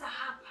ingiza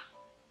hapa.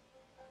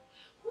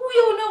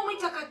 Huyo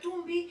unaomwita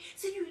Katumbi,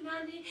 sijui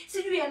nani,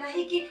 sijui ana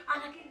hiki,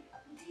 ana kile,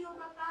 ndio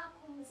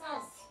babako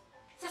mzazi.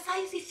 Sasa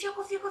hizi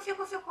fyoko.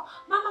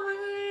 Mama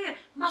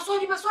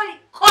maswali,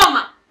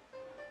 koma.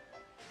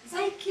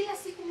 Zai, kila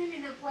siku mimi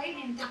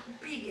nakuahidi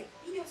nitakupiga.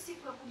 Hiyo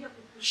siku ya kuja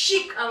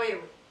kukushika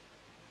wewe.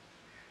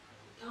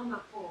 Utaona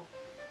poa.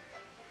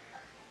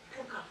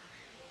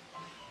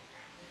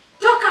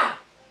 Toka.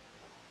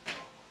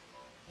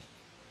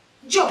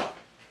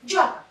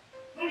 Njoo.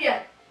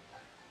 Rudia.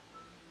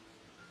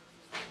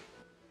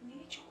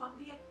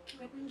 Nilichokwambia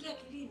kimekuingia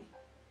akilini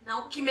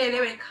na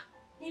kimeeleweka.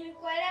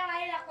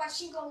 Nimekuelewa, ila kwa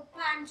shingo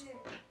upande.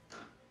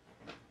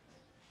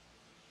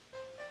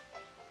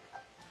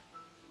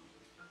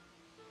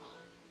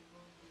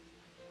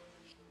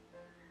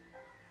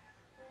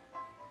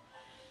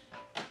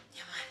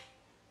 Jamani.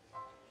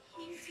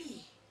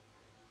 Hivi.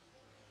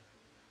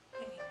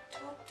 Ni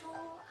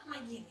mtoto ama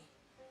jini?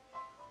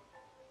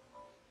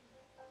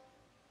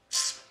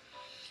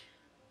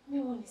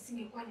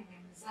 nisingekuwa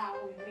nimemzaa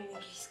huyu, mimi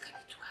ningeishi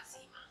kitu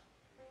kazima.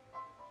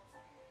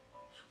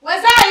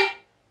 Wazai!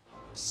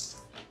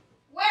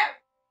 Wewe!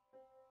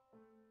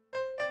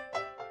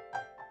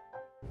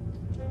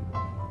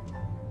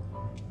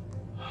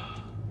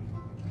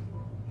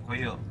 Kwa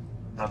hiyo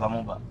brother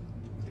Muba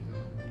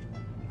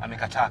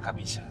amekataa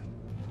kabisa.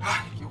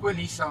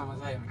 Kiukweli Isa mama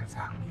Zai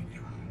amekataa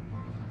kunielewa.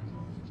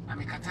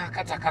 Amekataa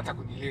kata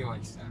kunielewa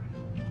Isa.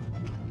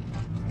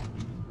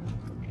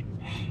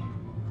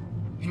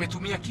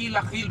 Nimetumia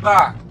kila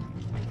hilba,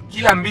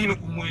 kila mbinu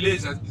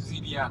kumueleza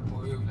zidi yako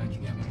wewe,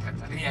 lakini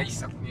amekataa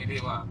Isa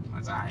kunielewa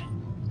Mazai.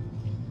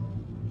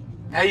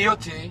 Na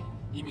yote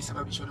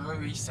imesababishwa na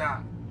wewe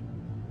Isa.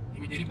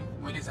 Nimejaribu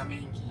kumueleza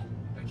mengi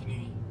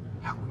lakini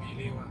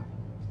hakunielewa.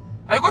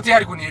 Hayuko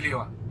tayari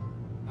kunielewa.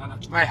 Na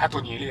natumai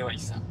hatonielewa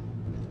Isa.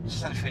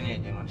 Sasa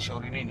nifanyeje?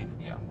 Unanishauri nini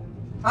ndugu yangu?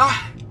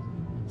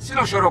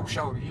 Sina ushauri wa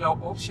kushauri, ila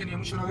option ya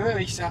mwisho na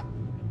wewe Isa.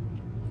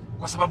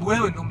 Kwa sababu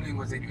wewe ndio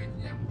mlengwa zaidi wa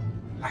jambo.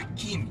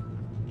 Lakini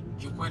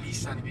kiukweli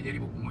Isa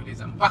nimejaribu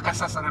kumueleza mpaka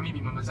sasa, na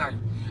mimi mama Zai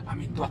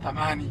ametoa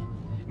thamani.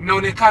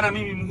 Ninaonekana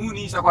mimi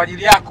muhuni Isa kwa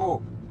ajili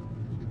yako.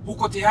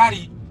 Huko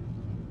tayari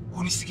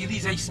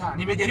kunisikiliza Isa.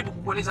 Nimejaribu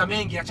kukueleza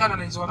mengi, achana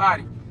na hizo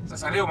habari.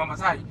 Sasa leo mama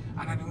Zai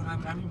ananiona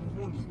na mimi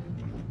muhuni.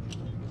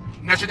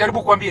 Ninachojaribu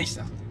kukuambia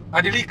Isa,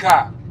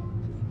 badilika.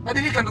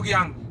 Badilika ndugu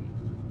yangu.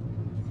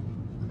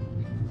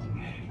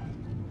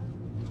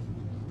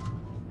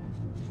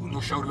 Huu ndio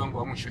ushauri wangu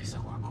wa mwisho Isa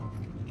kwako.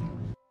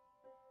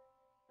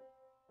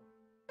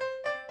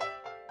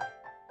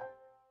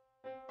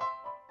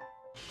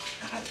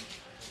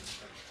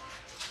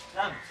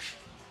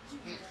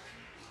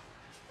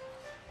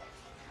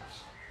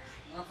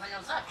 Unafanya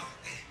usafi?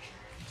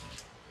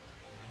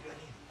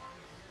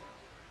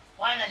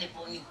 Kwanza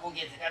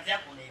nipongeze kazi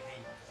yako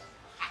unaipenda.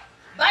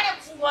 Baada ya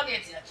kufungua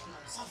geti na tuna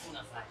usafi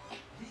unafanya.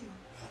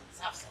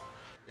 Safi sana.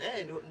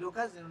 Ndio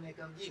kazi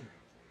inaoneka mjini.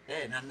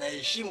 Na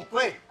naheshimu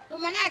kweli. Ndio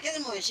maana yake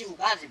lazima uheshimu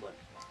kazi bwana.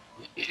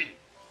 Hivi.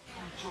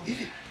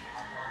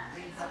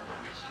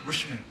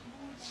 Bushman.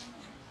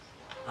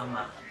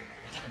 Ama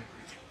nataka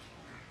nikuite.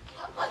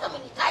 Kwanza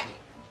mnitaje?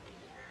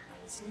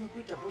 Si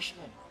nimekuita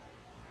Bushman.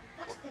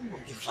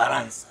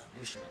 Kifaransa,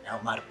 Bushman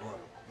au Marlboro.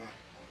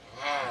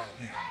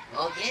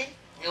 Okay.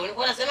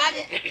 Ulikuwa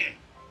unasemaje?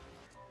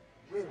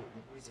 Wewe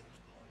nikuulize kitu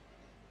kimoja.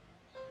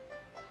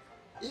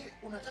 Hivi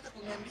unataka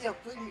kuniambia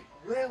kweli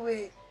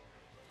wewe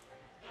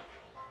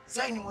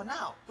Zai ni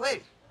mwanao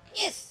kweli?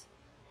 Yes.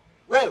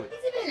 Wewe?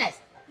 Nice.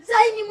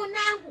 Zai ni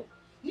mwanangu.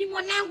 Ni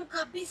mwanangu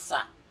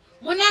kabisa.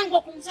 Mwanangu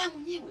wa kumzaa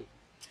mwenyewe.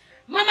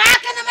 Mama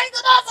yake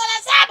anamaliza darasa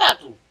la 7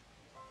 tu.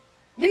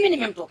 Mimi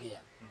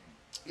nimemtokea.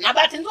 Na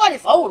bahati nzuri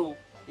alifaulu.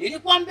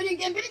 Ilikuwa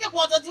mbilinge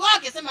kwa wazazi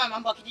wake, sema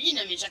mambo ya kijijini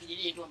amesha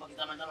kijijini tu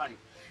mpaka zamani.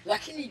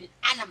 Lakini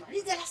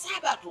anamaliza la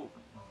 7 tu.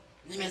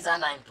 Nimezaa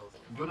naye mtoto.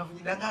 Ndio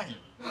unavunidanganya?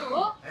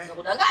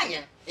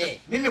 Nakudanganya?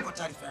 Mimi kwa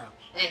taarifa yako.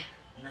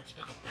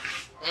 Ninachotaka.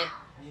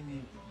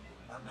 Mimi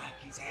mama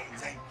yake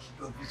Zai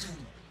ndio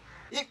vizuri.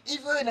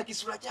 Hivi wewe na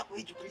kisura chako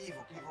hicho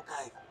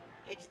kilivyokaa hivi.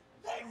 Eti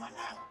Zai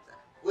mwanangu.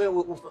 Wewe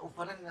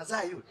ufanani na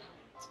Zai yule?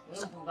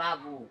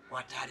 Mpumbavu.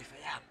 Kwa taarifa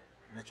yako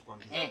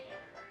ninachokuambia.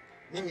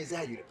 Mimi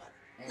Zai yule pale.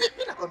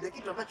 Mimi nakwambia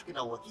kitu ambacho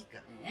kina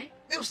uhakika.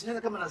 Mimi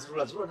usinione kama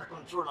nazurura na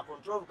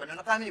control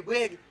kanaona kama mimi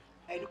bwege.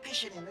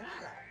 Education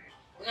imelala.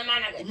 Una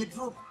maana gani?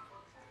 Imedrop.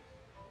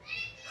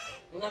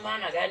 Una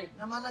maana gani?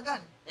 Na maana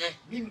gani?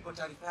 Mimi kwa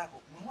taarifa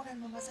yako, umeona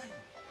mama Zai?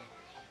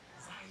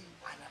 Zai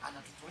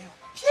anatotolewa.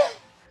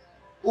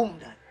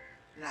 Ndani.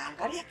 Na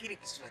angalia kile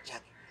kisura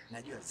chake.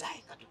 Najua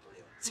Zai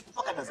katotolewa. Siku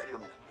paka nazaliwa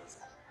mimi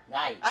na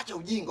Zai. Acha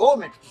ujinga, wewe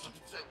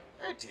umetutotolewa.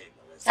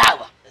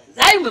 Sawa.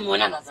 Zai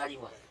umemwona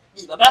nazaliwa.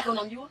 Je, babake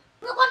unamjua?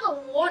 Kwa kwanza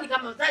uone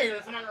kama Zai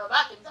amefanana na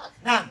babake mzazi.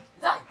 Nani?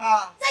 Zai.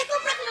 Zai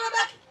kama na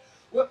babake.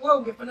 Wewe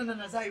ungefanana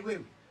na Zai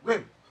wewe.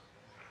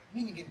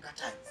 Mimi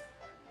ningemkataa.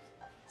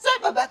 Zai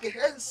babake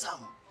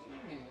handsome.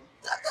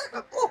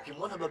 Sasa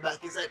ukimwona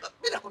babake Zai,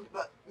 bila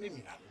kunipa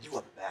mimi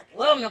namjua babake.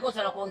 Wewe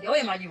umekosa la kuongea,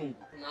 wewe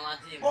majungu. Kuna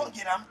wazimu.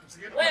 Ongea na mtu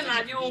sio. Wewe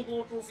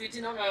majungu tu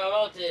fitina na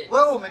lolote.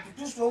 Wewe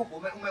umetutuswa huko,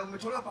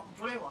 umetolewa pa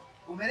kutolewa.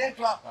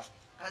 Umeletwa hapa.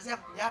 Kazi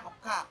yako kuja hapa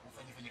kukaa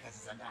ufanye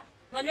kazi za ndani.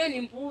 Wewe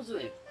ni mpuuzi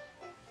wewe.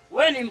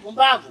 Wewe ni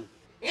mpumbavu.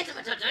 Eti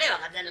umetolewa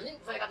kadhani mimi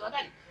kufanya kazi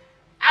ndani.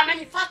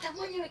 Amenifuata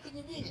mwenyewe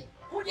kijijini.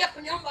 Kuja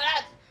kuniomba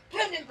radhi.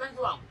 Twende mpenzi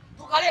wangu.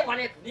 Tukalee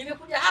mwanetu.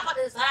 Nimekuja hapa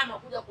Dar es Salaam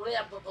kuja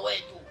kulea mtoto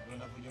wetu.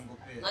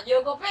 Unajiongopea.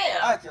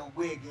 Najiongopea? Acha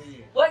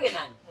ubwege. Bwege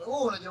nani?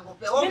 Wewe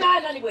unajiongopea. Mimi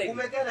nani bwege?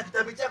 Umekaa na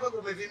kitabu chako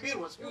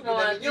umevimbirwa siku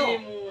bila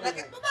minyoo.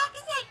 Lakini babake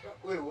Zai.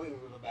 Wewe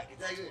babake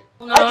Zai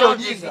wewe. Acha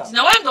ujinga.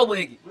 Na wewe ndo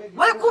bwege.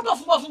 Wewe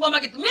kutofungua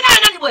mageti. Mimi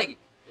nani bwege?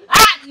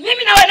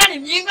 Mimi na wewe nani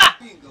mjinga?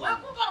 Wewe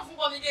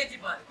kutofungua mageti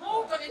pale.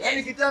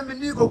 Yaani kitambi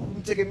niko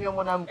kumtegemea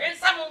mwanamke.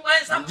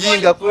 Ensa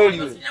mjinga kweli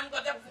wewe. Sinamko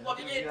hata kufungua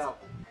mageti.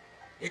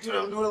 Eti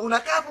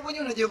unakaa hapo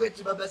mwenyewe unajiongea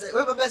baba Zai.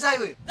 Wewe baba Zai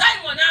wewe.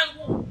 Zai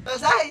mwanangu. Baba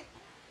Zai.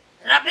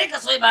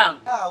 Rabeka soiba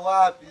yangu.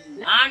 Wapi?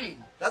 Nani?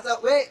 Sasa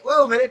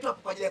wewe umeletwa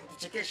hapa kwa ajili ya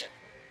kutuchekesha.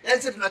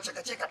 Yaani sisi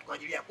tunacheka kwa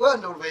ajili yako. Wewe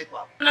ndio umeletwa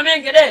hapa. Kuna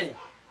mengi deni.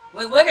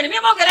 Wewe ni mimi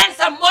mongeleni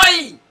some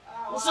boy.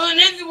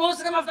 Usoni hivi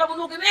mweusi kama mafuta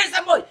bunduki.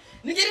 Mimi boy.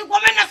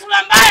 Nikilikuwa mimi na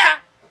sura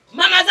mbaya,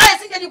 mama zake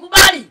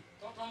singenikubali.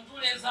 Mtoto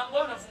mzuri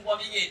Samboy unafungua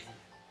bigeti.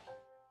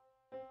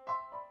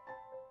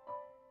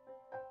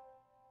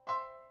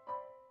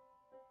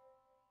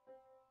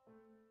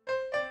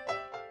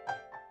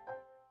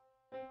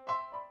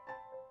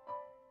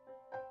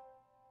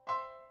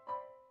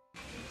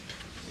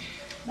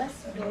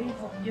 Basi ndio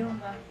hivyo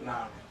mjomba.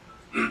 Naam.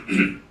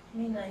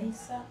 Mimi na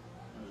Isa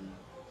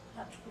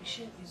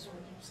hatukuishia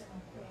vizuri kusema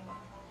kweli.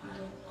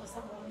 Kwa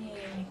sababu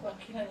mimi kwa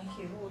kila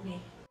nikirudi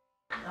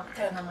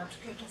nakutana na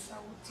matukio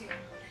tofauti.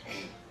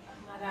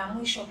 Mara ya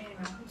mwisho mimi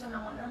nimekuta na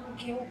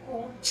mwanamke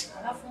huko,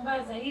 alafu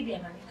mbaya zaidi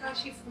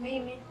ananikashifu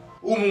mimi.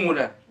 Humu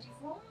ndani.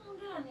 Humu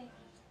ndani.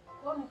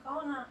 Kwa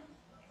nikaona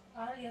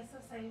hali ya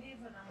sasa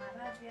ilivyo na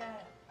maradhi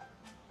haya.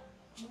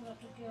 Mungu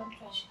tukiwa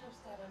mtu ashike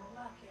ustaarabu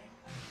wake.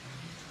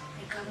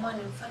 Nikaamua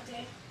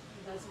nimfuate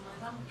lazima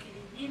zangu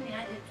kijijini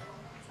aje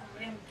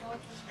tumlee mtoto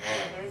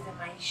tuendeleze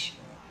maisha.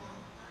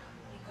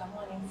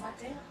 Nikaamua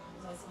nimfuate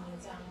lazima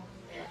zangu.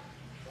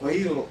 Kwa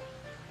hiyo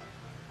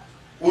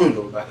huyu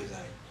ndo babake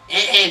Zai.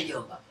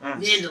 Mjomba.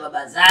 Mimi ndo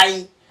baba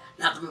Zai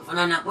na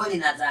tumefanana kweli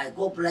na Zai.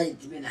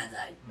 Copyright mimi na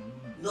Zai.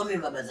 Ndio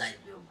mimi baba Zai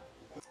mjomba.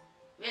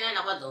 Mimi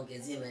naenda kwanza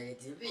ongezee ile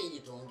TV ili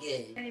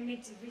tuongee. Yaani mimi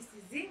TV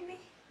sizimi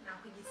na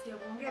ukijisikia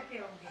kuongea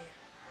pia ongea.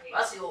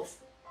 Basi off.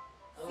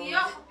 Si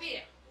off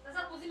pia.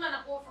 Sasa kuzima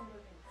na kuofu ndio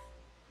nini?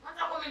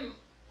 Hata kwa mimi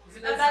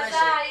baba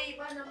Zai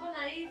bwana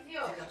mbona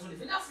hivyo? Vikatuni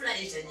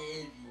vinafurahisha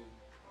hivi.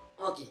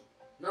 Okay,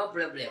 no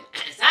problem.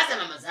 Sasa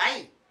mama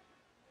Zai.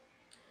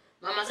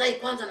 Mama Zai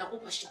kwanza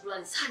nakupa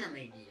shukrani sana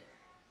my dear.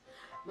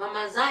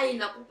 Mama Zai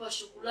nakupa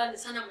shukrani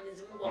sana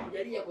Mwenyezi Mungu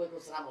akujalia kuweka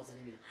usalama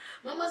usalimia.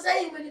 Mama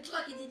Zai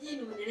umenitoa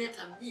kijijini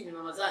umenileta mjini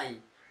mama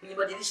Zai.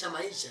 Unibadilisha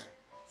maisha.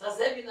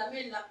 Sasa hivi na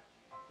mimi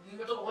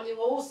nimetoka kwenye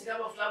wahusika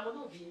kama filamu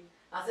duki.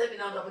 Sasa hivi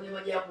naenda kwenye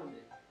maji ya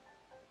kunde.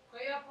 Kwa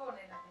hiyo hapo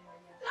unaenda kwenye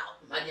maji.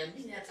 Maji ya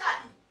mjini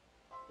hatari.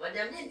 Maji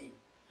ya mjini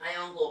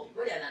hayaongopi.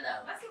 Kweli ana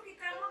dawa. Basi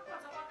ukikamua kwa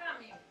utakuwa kama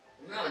mimi.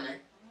 Unaona?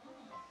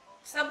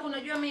 Sababu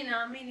unajua mimi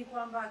naamini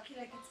kwamba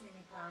kila kitu ni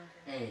mipango.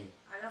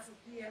 Alafu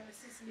pia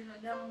sisi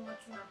binadamu huwa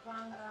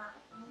tunapanga,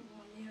 Mungu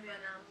mwenyewe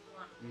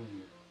anaamua.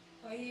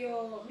 Kwa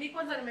hiyo mimi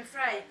kwanza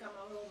nimefurahi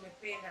kama wewe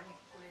umependa mimi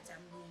kukuleta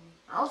mjini.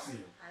 Au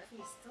sio? Alafu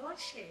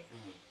isitoshe.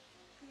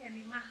 Pia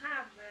ni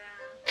mahaba.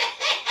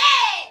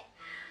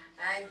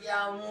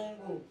 Anja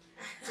Mungu.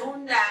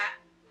 Tunda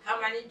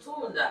kama ni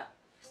tunda.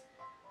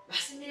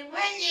 Basi mimi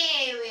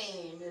mwenyewe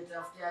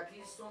nimetafutia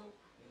kisu.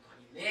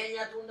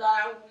 Nikanimenya tunda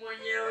yangu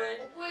mwenyewe.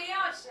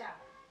 Kuliosha.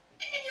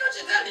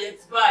 Nioshe tani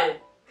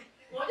expire.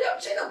 Moja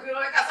mchana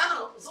ukiweka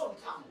sana sio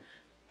mtamu.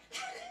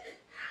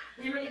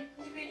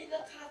 Nimelida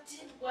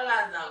taratibu kwa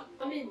ladha yangu.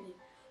 Kwa mimi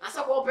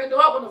hasa kwa upendo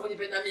wako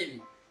unavyonipenda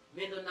mimi.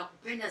 Mimi ndo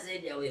nakupenda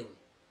zaidi ya wewe.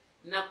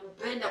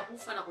 Nakupenda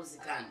kufa na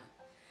kuzikana.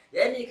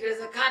 Yaani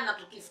ikiwezekana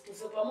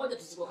tukifufuka pamoja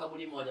tusiko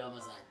kaburi moja mama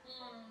Zai.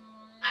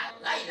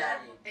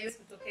 Laila. Haiwezi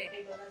kutokea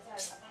hivyo baba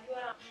Zai.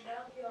 Unajua muda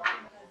wangu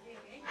wa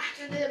kazini.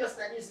 Tuendelee basi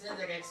na news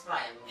inaweza ka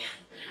expire.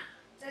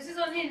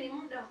 Tatizo nini?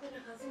 Muda wa kwenda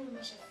kazini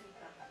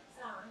umeshafika.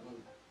 Sawa?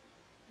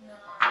 Na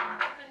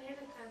nataka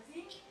niende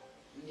kazini.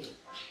 Ndio.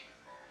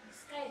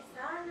 Nisikae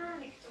sana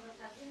nikitoka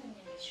kazini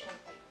niende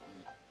shopping.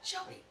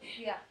 Shopping?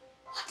 Yeah.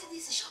 What is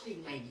this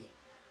shopping my dear?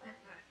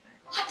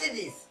 What is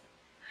this?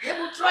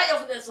 Hebu try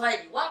of the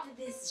Swahili. What is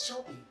this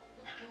shopping?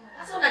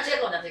 Sasa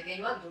unacheka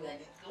unatekenywa watu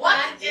gani?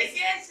 What is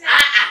this?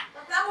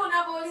 Kwa sababu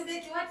unapouliza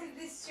eti what is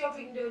this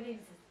shopping ndio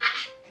nini?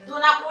 Ndio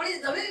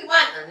nakuuliza mimi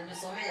bwana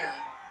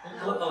nimesomea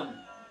mkononi.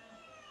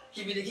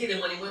 Kipindi kile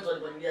mwalimu wetu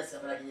aliponiambia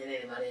safari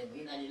Kinyerere marehemu.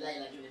 Ina ni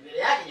Laila juu mbele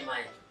yake nyuma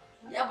yake.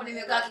 Japo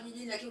nimekaa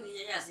kijijini lakini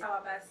uninyanyasi.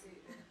 Sawa basi.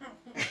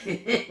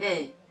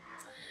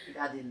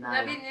 Kadi na.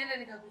 Nabii niende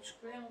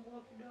nikakuchukulia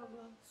nguo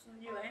kidogo.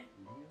 Unajua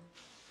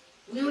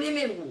Ni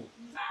ulimwengu.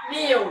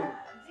 Mie huyu.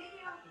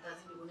 Ndio.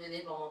 Nitazidi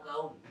kunenepa mwaka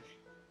huu.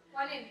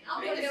 Kwa nini?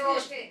 Au ndio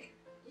wote?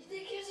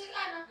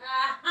 Ikiwezekana.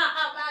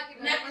 Baki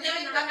Na mimi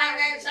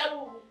nitakanga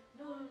sababu.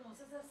 No,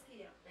 sasa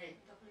sikia.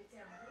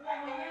 Nitakuletea nguo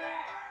mwenyewe.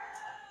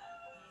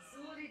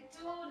 Nzuri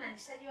tu na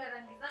nishajua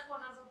rangi zako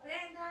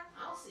unazopenda.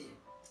 Au si?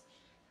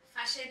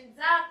 Fashion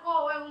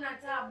zako wewe una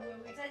tabu, wewe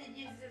unahitaji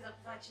jinsi za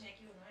kuvaa chini ya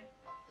kiuno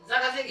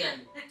Zaka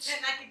gani?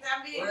 Na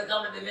kitambia. Wewe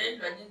kama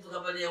nimeenda jinsi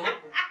ukavalia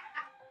huko.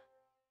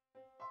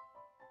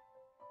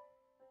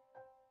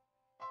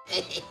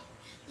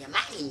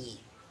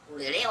 Jamani,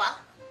 kulelewa,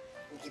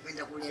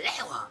 ukipenda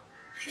kulelewa.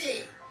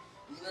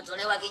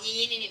 Nimetolewa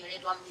kijijini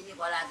nimeletwa mjini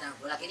kwa ladha,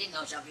 lakini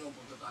ninaosha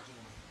vyombo mtoto wa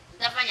kiume.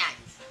 Nitafanyaje?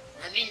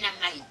 Na mimi na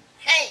maisha.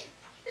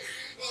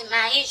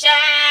 Maisha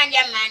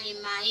jamani,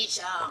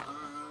 maisha.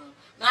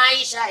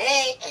 Maisha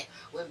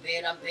we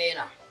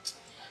mpera.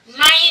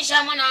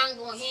 Maisha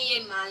mwanangu hii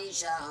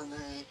maisha.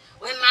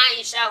 We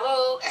maisha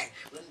we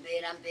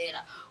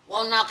mpera.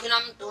 Wana kila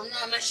mtu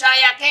na maisha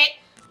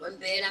yake. We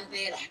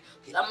mpera.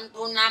 Kila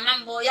mtu na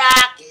mambo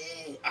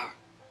yake.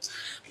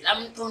 Kila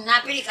mtu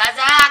na pilika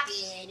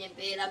zake, ni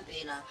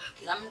mpela.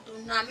 Kila mtu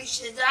na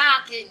mishe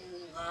zake.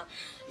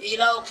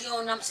 Ila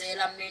ukiona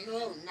msela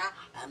amenuna,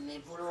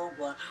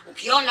 amevurugwa.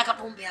 Ukiona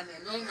katumbi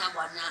amenuna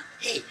bwana.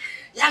 Hey,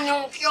 yani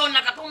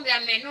ukiona katumbi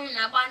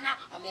amenuna bwana,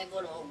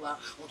 amevurugwa.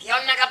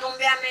 Ukiona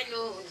katumbi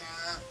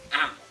amenuna.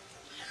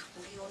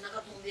 Ukiona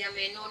katumbi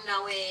amenuna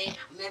we,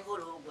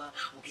 amevurugwa.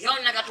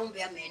 Ukiona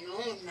katumbi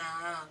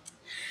amenuna.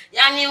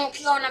 Yani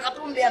ukiona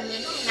katumbi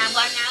amenuna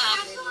bwana,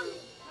 amevurugwa.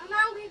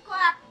 Mamangu iko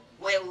wapi?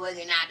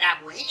 Wewe na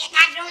adabu. Hii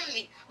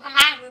katumbi,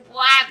 mamangu ipo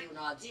wapi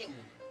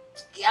unawazimu?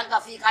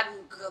 Kianga fika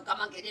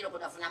kama ngedero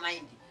kutafuna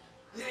mahindi.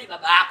 Mimi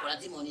baba yako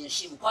lazima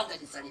uniheshimu. Kwanza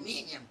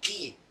nisalimie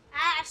niamkie.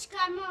 Haya,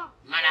 shikamoo.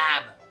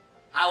 Marahaba.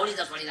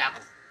 Uliza swali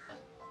lako.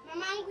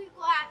 Mamangu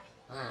iko wapi?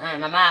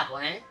 Mama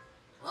yako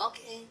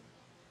Okay.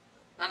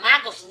 Mama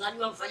yako si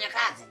unajua mfanya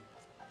kazi.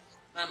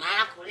 Mama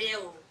yako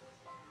leo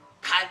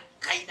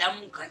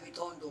kaidamuka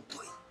mitondo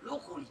poi.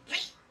 Lukuli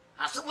poi.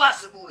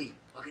 Asubuhi.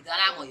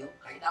 Wakitaalamu hiyo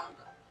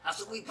kaidamuka.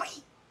 Asubuhi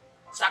poi.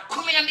 Saa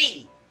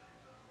 12.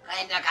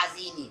 Kaenda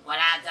kazini kwa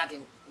raha zake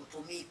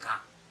kutumika.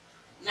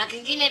 Na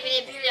kingine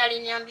vile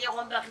aliniambia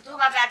kwamba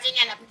akitoka kazini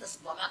anapita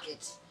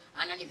supermarket.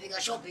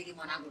 Ananipiga shopping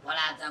mwanangu kwa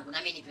raha zangu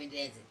na mimi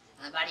nipendeze.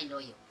 Habari ndio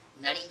hiyo.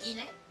 Na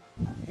lingine?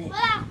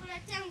 Wala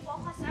kuletea nguo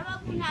kwa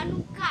sababu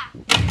nanuka.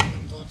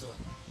 Mtoto.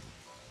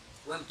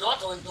 Wewe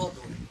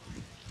mtoto.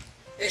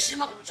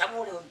 Heshima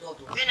kumchagua ule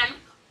mtoto. Tena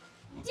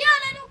Ndio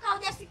nanuka,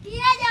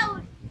 hujasikiaje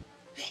ule?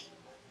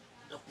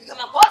 Ndio kupiga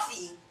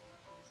makofi.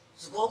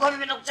 Sikuogopi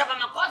mimi nakuchapa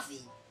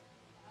makofi.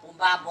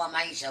 Pumbavu wa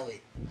maisha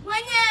we.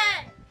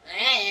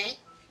 Mwenyewe.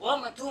 Wewe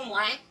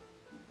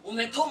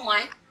umetumwa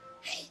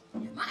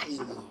jamani.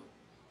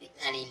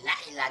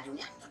 La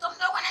dunia. Mtoto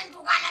mdogo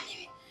ananitukana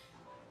mimi.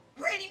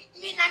 Kweli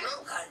mimi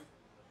nanuka.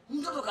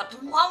 Mtoto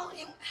katumwa au ni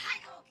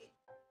haya okay.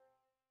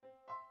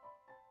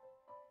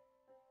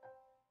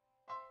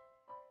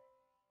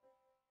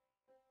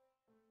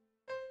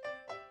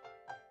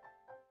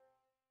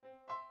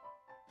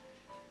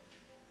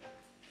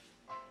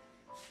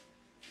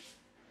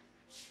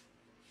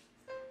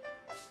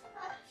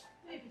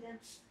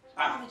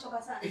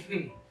 Umechoka sana.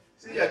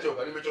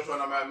 Sijachoka, nimechoshwa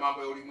na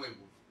mambo ya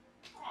ulimwengu.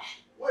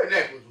 Wewe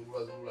naye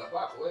kuzurura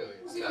kwako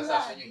wewe. Sina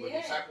saa siji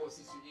kwenye sako,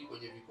 siji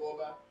kwenye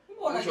vikoba.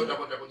 Mwisho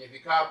utakwenda kwenye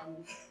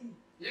vikapu.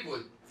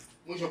 Hivyo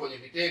mwisho kwenye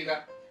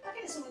vitenga.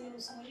 Lakini si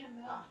uniruhusu mwenyewe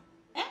mume wangu.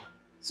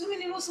 Si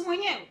uniruhusu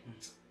mwenyewe.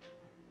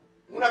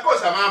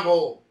 Unakosa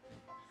mambo.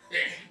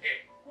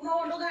 Kuna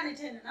uondo gani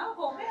tena? Na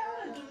uko umbea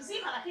wewe mtu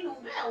mzima lakini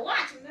umbea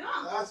uache mume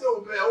wangu. Sio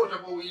umbea wote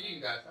kwa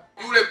uilinga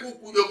sasa. Yule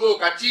kuku jogoo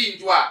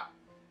kachinjwa.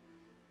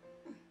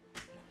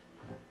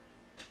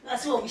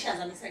 Basi wewe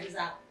umeshaanza misali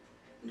zako.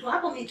 Ndio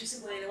hapo mimi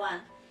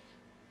tusikuelewana.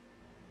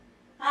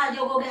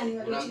 Jogo gani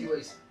wewe? Unamjua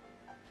Eisha?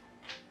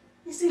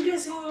 Nisijue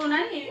si wewe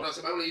nani?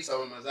 Unasema yule Eisha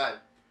wa Mazai.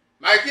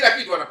 Maana kila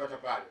kitu anapata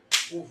pale.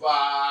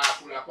 Kuvaa,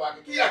 kula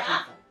kwake, kila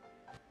kitu.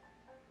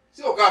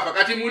 Sio kafa,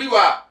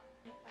 katimuliwa.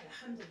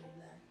 Alhamdulillah.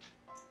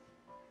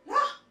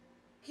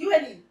 Kiwe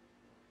nini?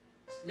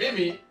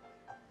 Mimi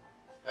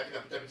katika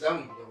vitabu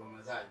zangu vya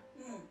Mazai.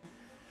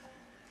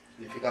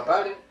 Nifika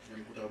pale,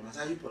 nimekuta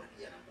Mazai yupo na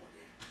kijana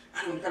mmoja.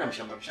 Anaonekana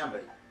mshamba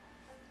hivi.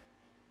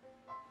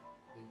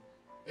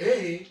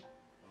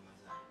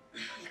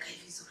 Nikai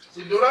vizuri. Si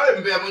ndio wewe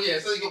mbea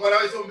mwenyewe. Sasa ingekuwa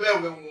wewe sio mbea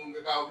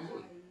ungekaa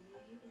vizuri.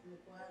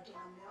 Nimekuwa tena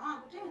mume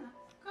wangu tena.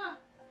 Kaa.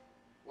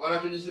 Wala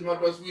tujisema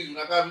watu wa siku hizi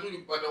unakaa vizuri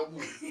kupata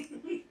uburi.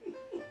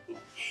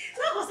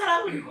 Sasa kwa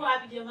sababu niko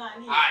wapi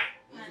jamani? Haya,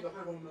 unafika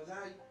kwa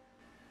Mazai.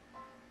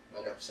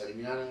 Baada ya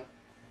kusalimiana,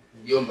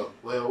 mjomba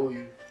wewe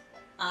huyu.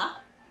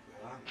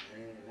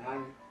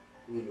 Nani?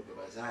 Huyu ndio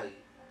baba Zai.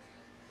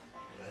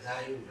 Baba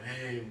Zai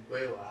huyu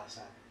mkwewa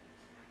hasa.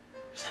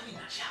 Sasa mimi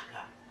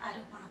nashaka.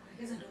 Alikuwa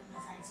anakuelekeza ndio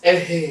Mazai.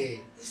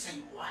 Eisha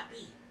yuko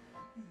wapi?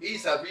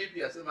 Eisha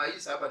vipi? Asema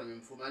Eisha hapa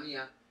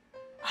nimemfumania.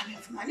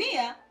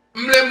 Amemfumania?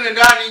 Mle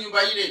ndani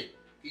nyumba ile.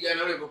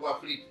 Kijana yule yuko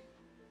Afrika.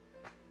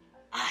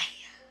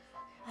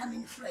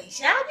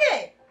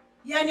 Amenifurahishaje?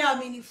 Yaani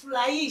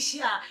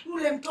amenifurahisha.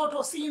 Yule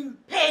mtoto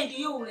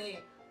simpendi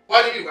yule.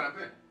 Kwa nini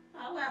unapenda?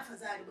 Wewe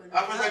afadhali bwana.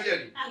 Afadhali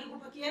gani?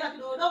 Akikupatia hela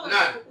kidogo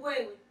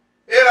wewe.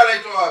 Hela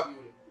anaitoa wapi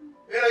yule?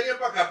 Hela yenyewe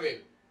mpaka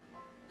apende.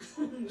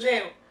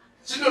 Leo.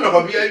 Si ndio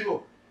nakwambia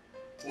hivyo?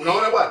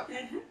 Unaona bwana?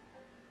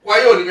 Kwa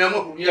hiyo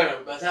nimeamua kurudia na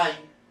baba Zai.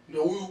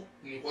 Ndio huyu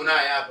niko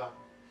naye hapa.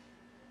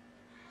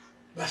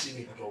 Basi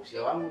nikatoa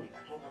usia wangu,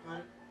 nikatoka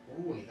pale.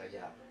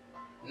 Nikaja hapa.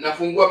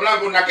 Nafungua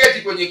mlango na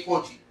keti kwenye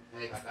kochi. Na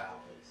nikakaa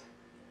hapa.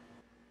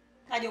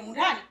 Kaja humu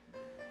ndani?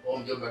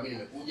 Mjomba mimi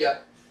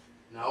nimekuja.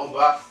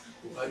 Naomba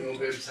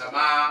ukaniombe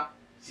msamaha.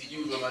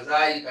 Sijui mama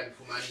Zai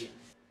kanifumania.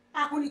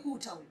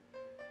 Hakunikuta huyo.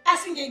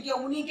 Asingeingia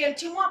humu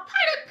ningemtimua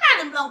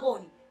pale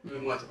mlangoni.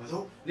 Nimemwacha kwanza.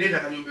 Nenda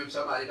kaniombe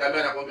msamaha.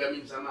 Nikamwambia nakwambia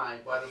mimi msamaha.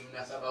 Kwa nini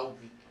mnasaba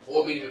upi?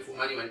 Mimi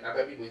nimefumaniwa.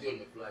 Nikamwambia mimi mwenzio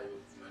nimefurahi wewe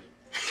kufumaniwa.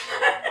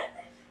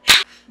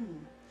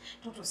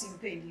 Toto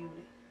simpendi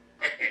yule.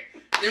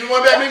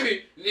 Nimemwambia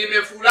mimi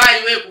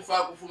nimefurahi wewe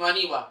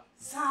kufumaniwa.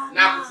 Sana.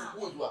 Na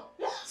kufukuzwa.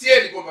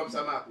 Siendi kuomba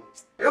msamaha kule.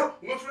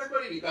 Umefurahi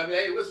kwa nini? Nikamwambia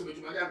wewe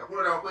umetuma janga.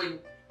 Kuna na kweli.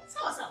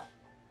 Sawa sawa.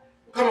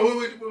 Kama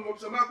wewe ndipo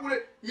msamaha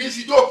kule, mimi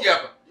sitoki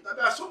hapa.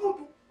 Nikamwambia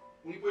subutu.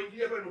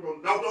 Ulipoingia pale ndo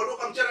na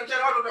utaondoka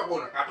mchana watu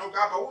watakuona.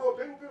 Katoka hapa huyo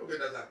penu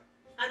kaenda zake.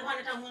 Alikuwa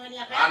anatamng'ang'ania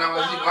hapa. Ana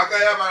wazimu. Mwaka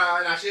hapa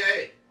ana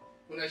share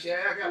kuna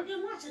share yake.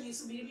 Angemwacha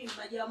nisubiri mimi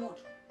maji ya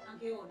moto.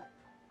 Angeona.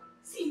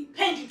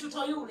 Simpendi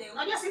mtoto yule.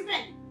 Unajua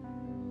simpendi.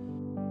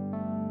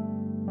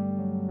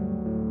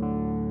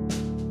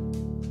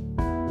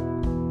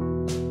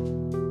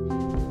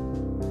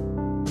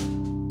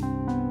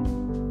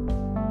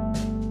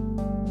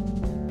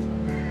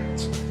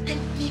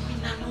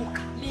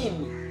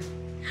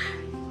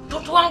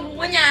 Mtoto wangu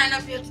mwenyewe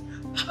anapia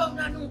baba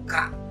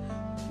unanuka.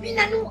 Mimi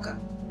nanuka.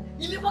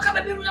 Nimekuwa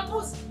kama bibi na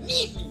mbuzi.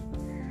 Mimi.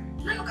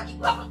 Nanuka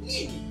kikwapa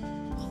mimi.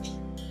 Okay.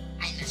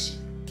 Haina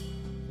shida.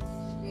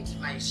 Ni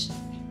maisha.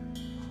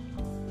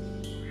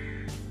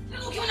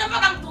 Ndio ukiona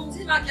mpaka mtu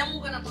mzima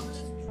akiamuka na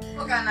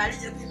toka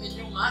analia mimi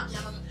nyuma yake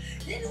ama.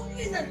 Nini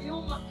unaweza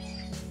niuma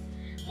mimi?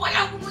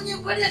 Mwanangu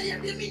mwenyewe kweli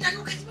aliambia mimi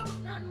nanuka kikwapa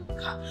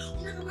nanuka.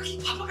 Unanuka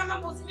kikwapa kama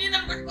mbuzi. Mimi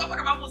nanuka kikwapa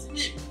kama mbuzi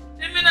mimi.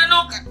 Mimi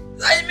nanuka.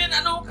 Zai mimi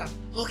nanuka.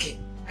 Okay.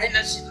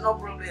 Haina shida, no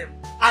problem.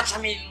 Acha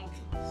mimi ninuke.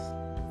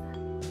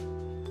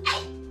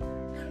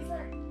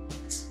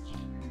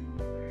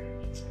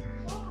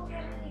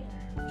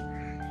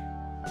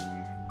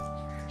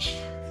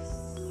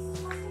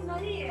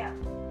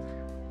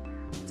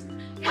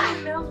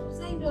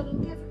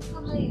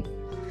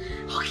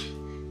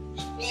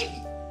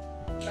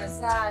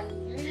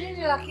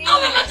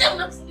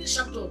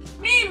 Unamfundisha mtoto.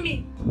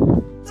 Mimi.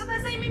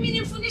 Sasa mimi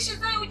nimfundishe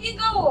Zai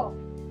ujinga huo?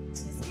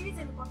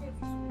 Nisikilize nikwambie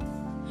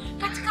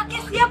vizuri. Katika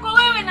kesi yako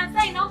wewe na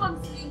Zai naomba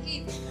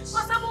msiingize.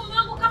 Kwa sababu mume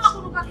wangu kama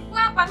kunuka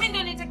kikwapa mimi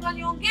ndio nitakiwa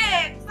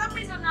niongee. Kwa sababu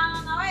hizo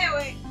na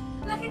wewe.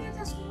 Lakini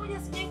hata siku moja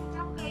sijai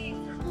kutamka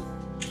hivyo.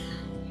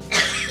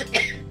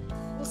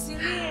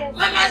 Usilie.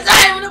 Mama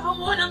Zai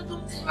unapomuona mtu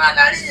mzima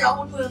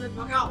analia ujue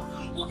amepakao.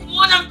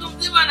 Ukimwona mtu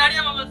mzima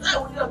analia mama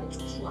Zai ujue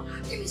amechukiwa.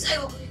 Mimi Zai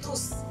wa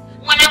kunitusi.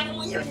 Mwanangu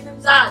mwenyewe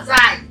nimemzaa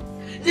Zai.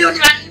 Leo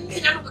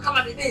mimi nanuka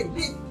kama beberu.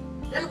 Mimi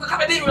nanuka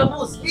kama beberu la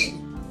mbuzi.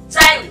 Mimi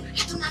Zai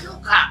hata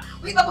unanuka.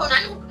 Wewe baba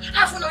unanuka.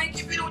 Alafu na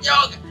wiki mbili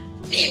hujaoga.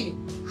 Mimi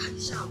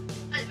alishauri.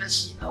 Haina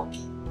shida,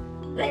 okay.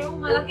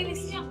 Nauma lakini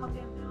si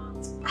akwambia mume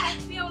wangu.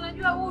 Pia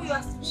unajua huyu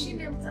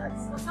asishinde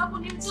mzazi. Kwa sababu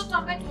ni mtoto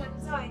ambaye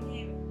tumemzaa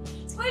wenyewe.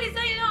 Kweli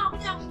Zai leo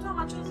anakuja kutoa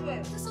machozi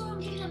wewe. Sasa huyo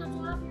mtoto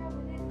anatoa wapi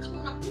wewe?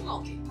 Kama unapuma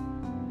okay.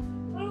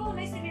 Wewe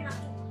unahisi mimi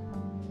natuma.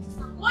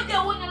 Sasa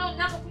ngoja uone leo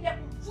ninapokuja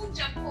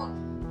kuvunja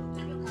mkono.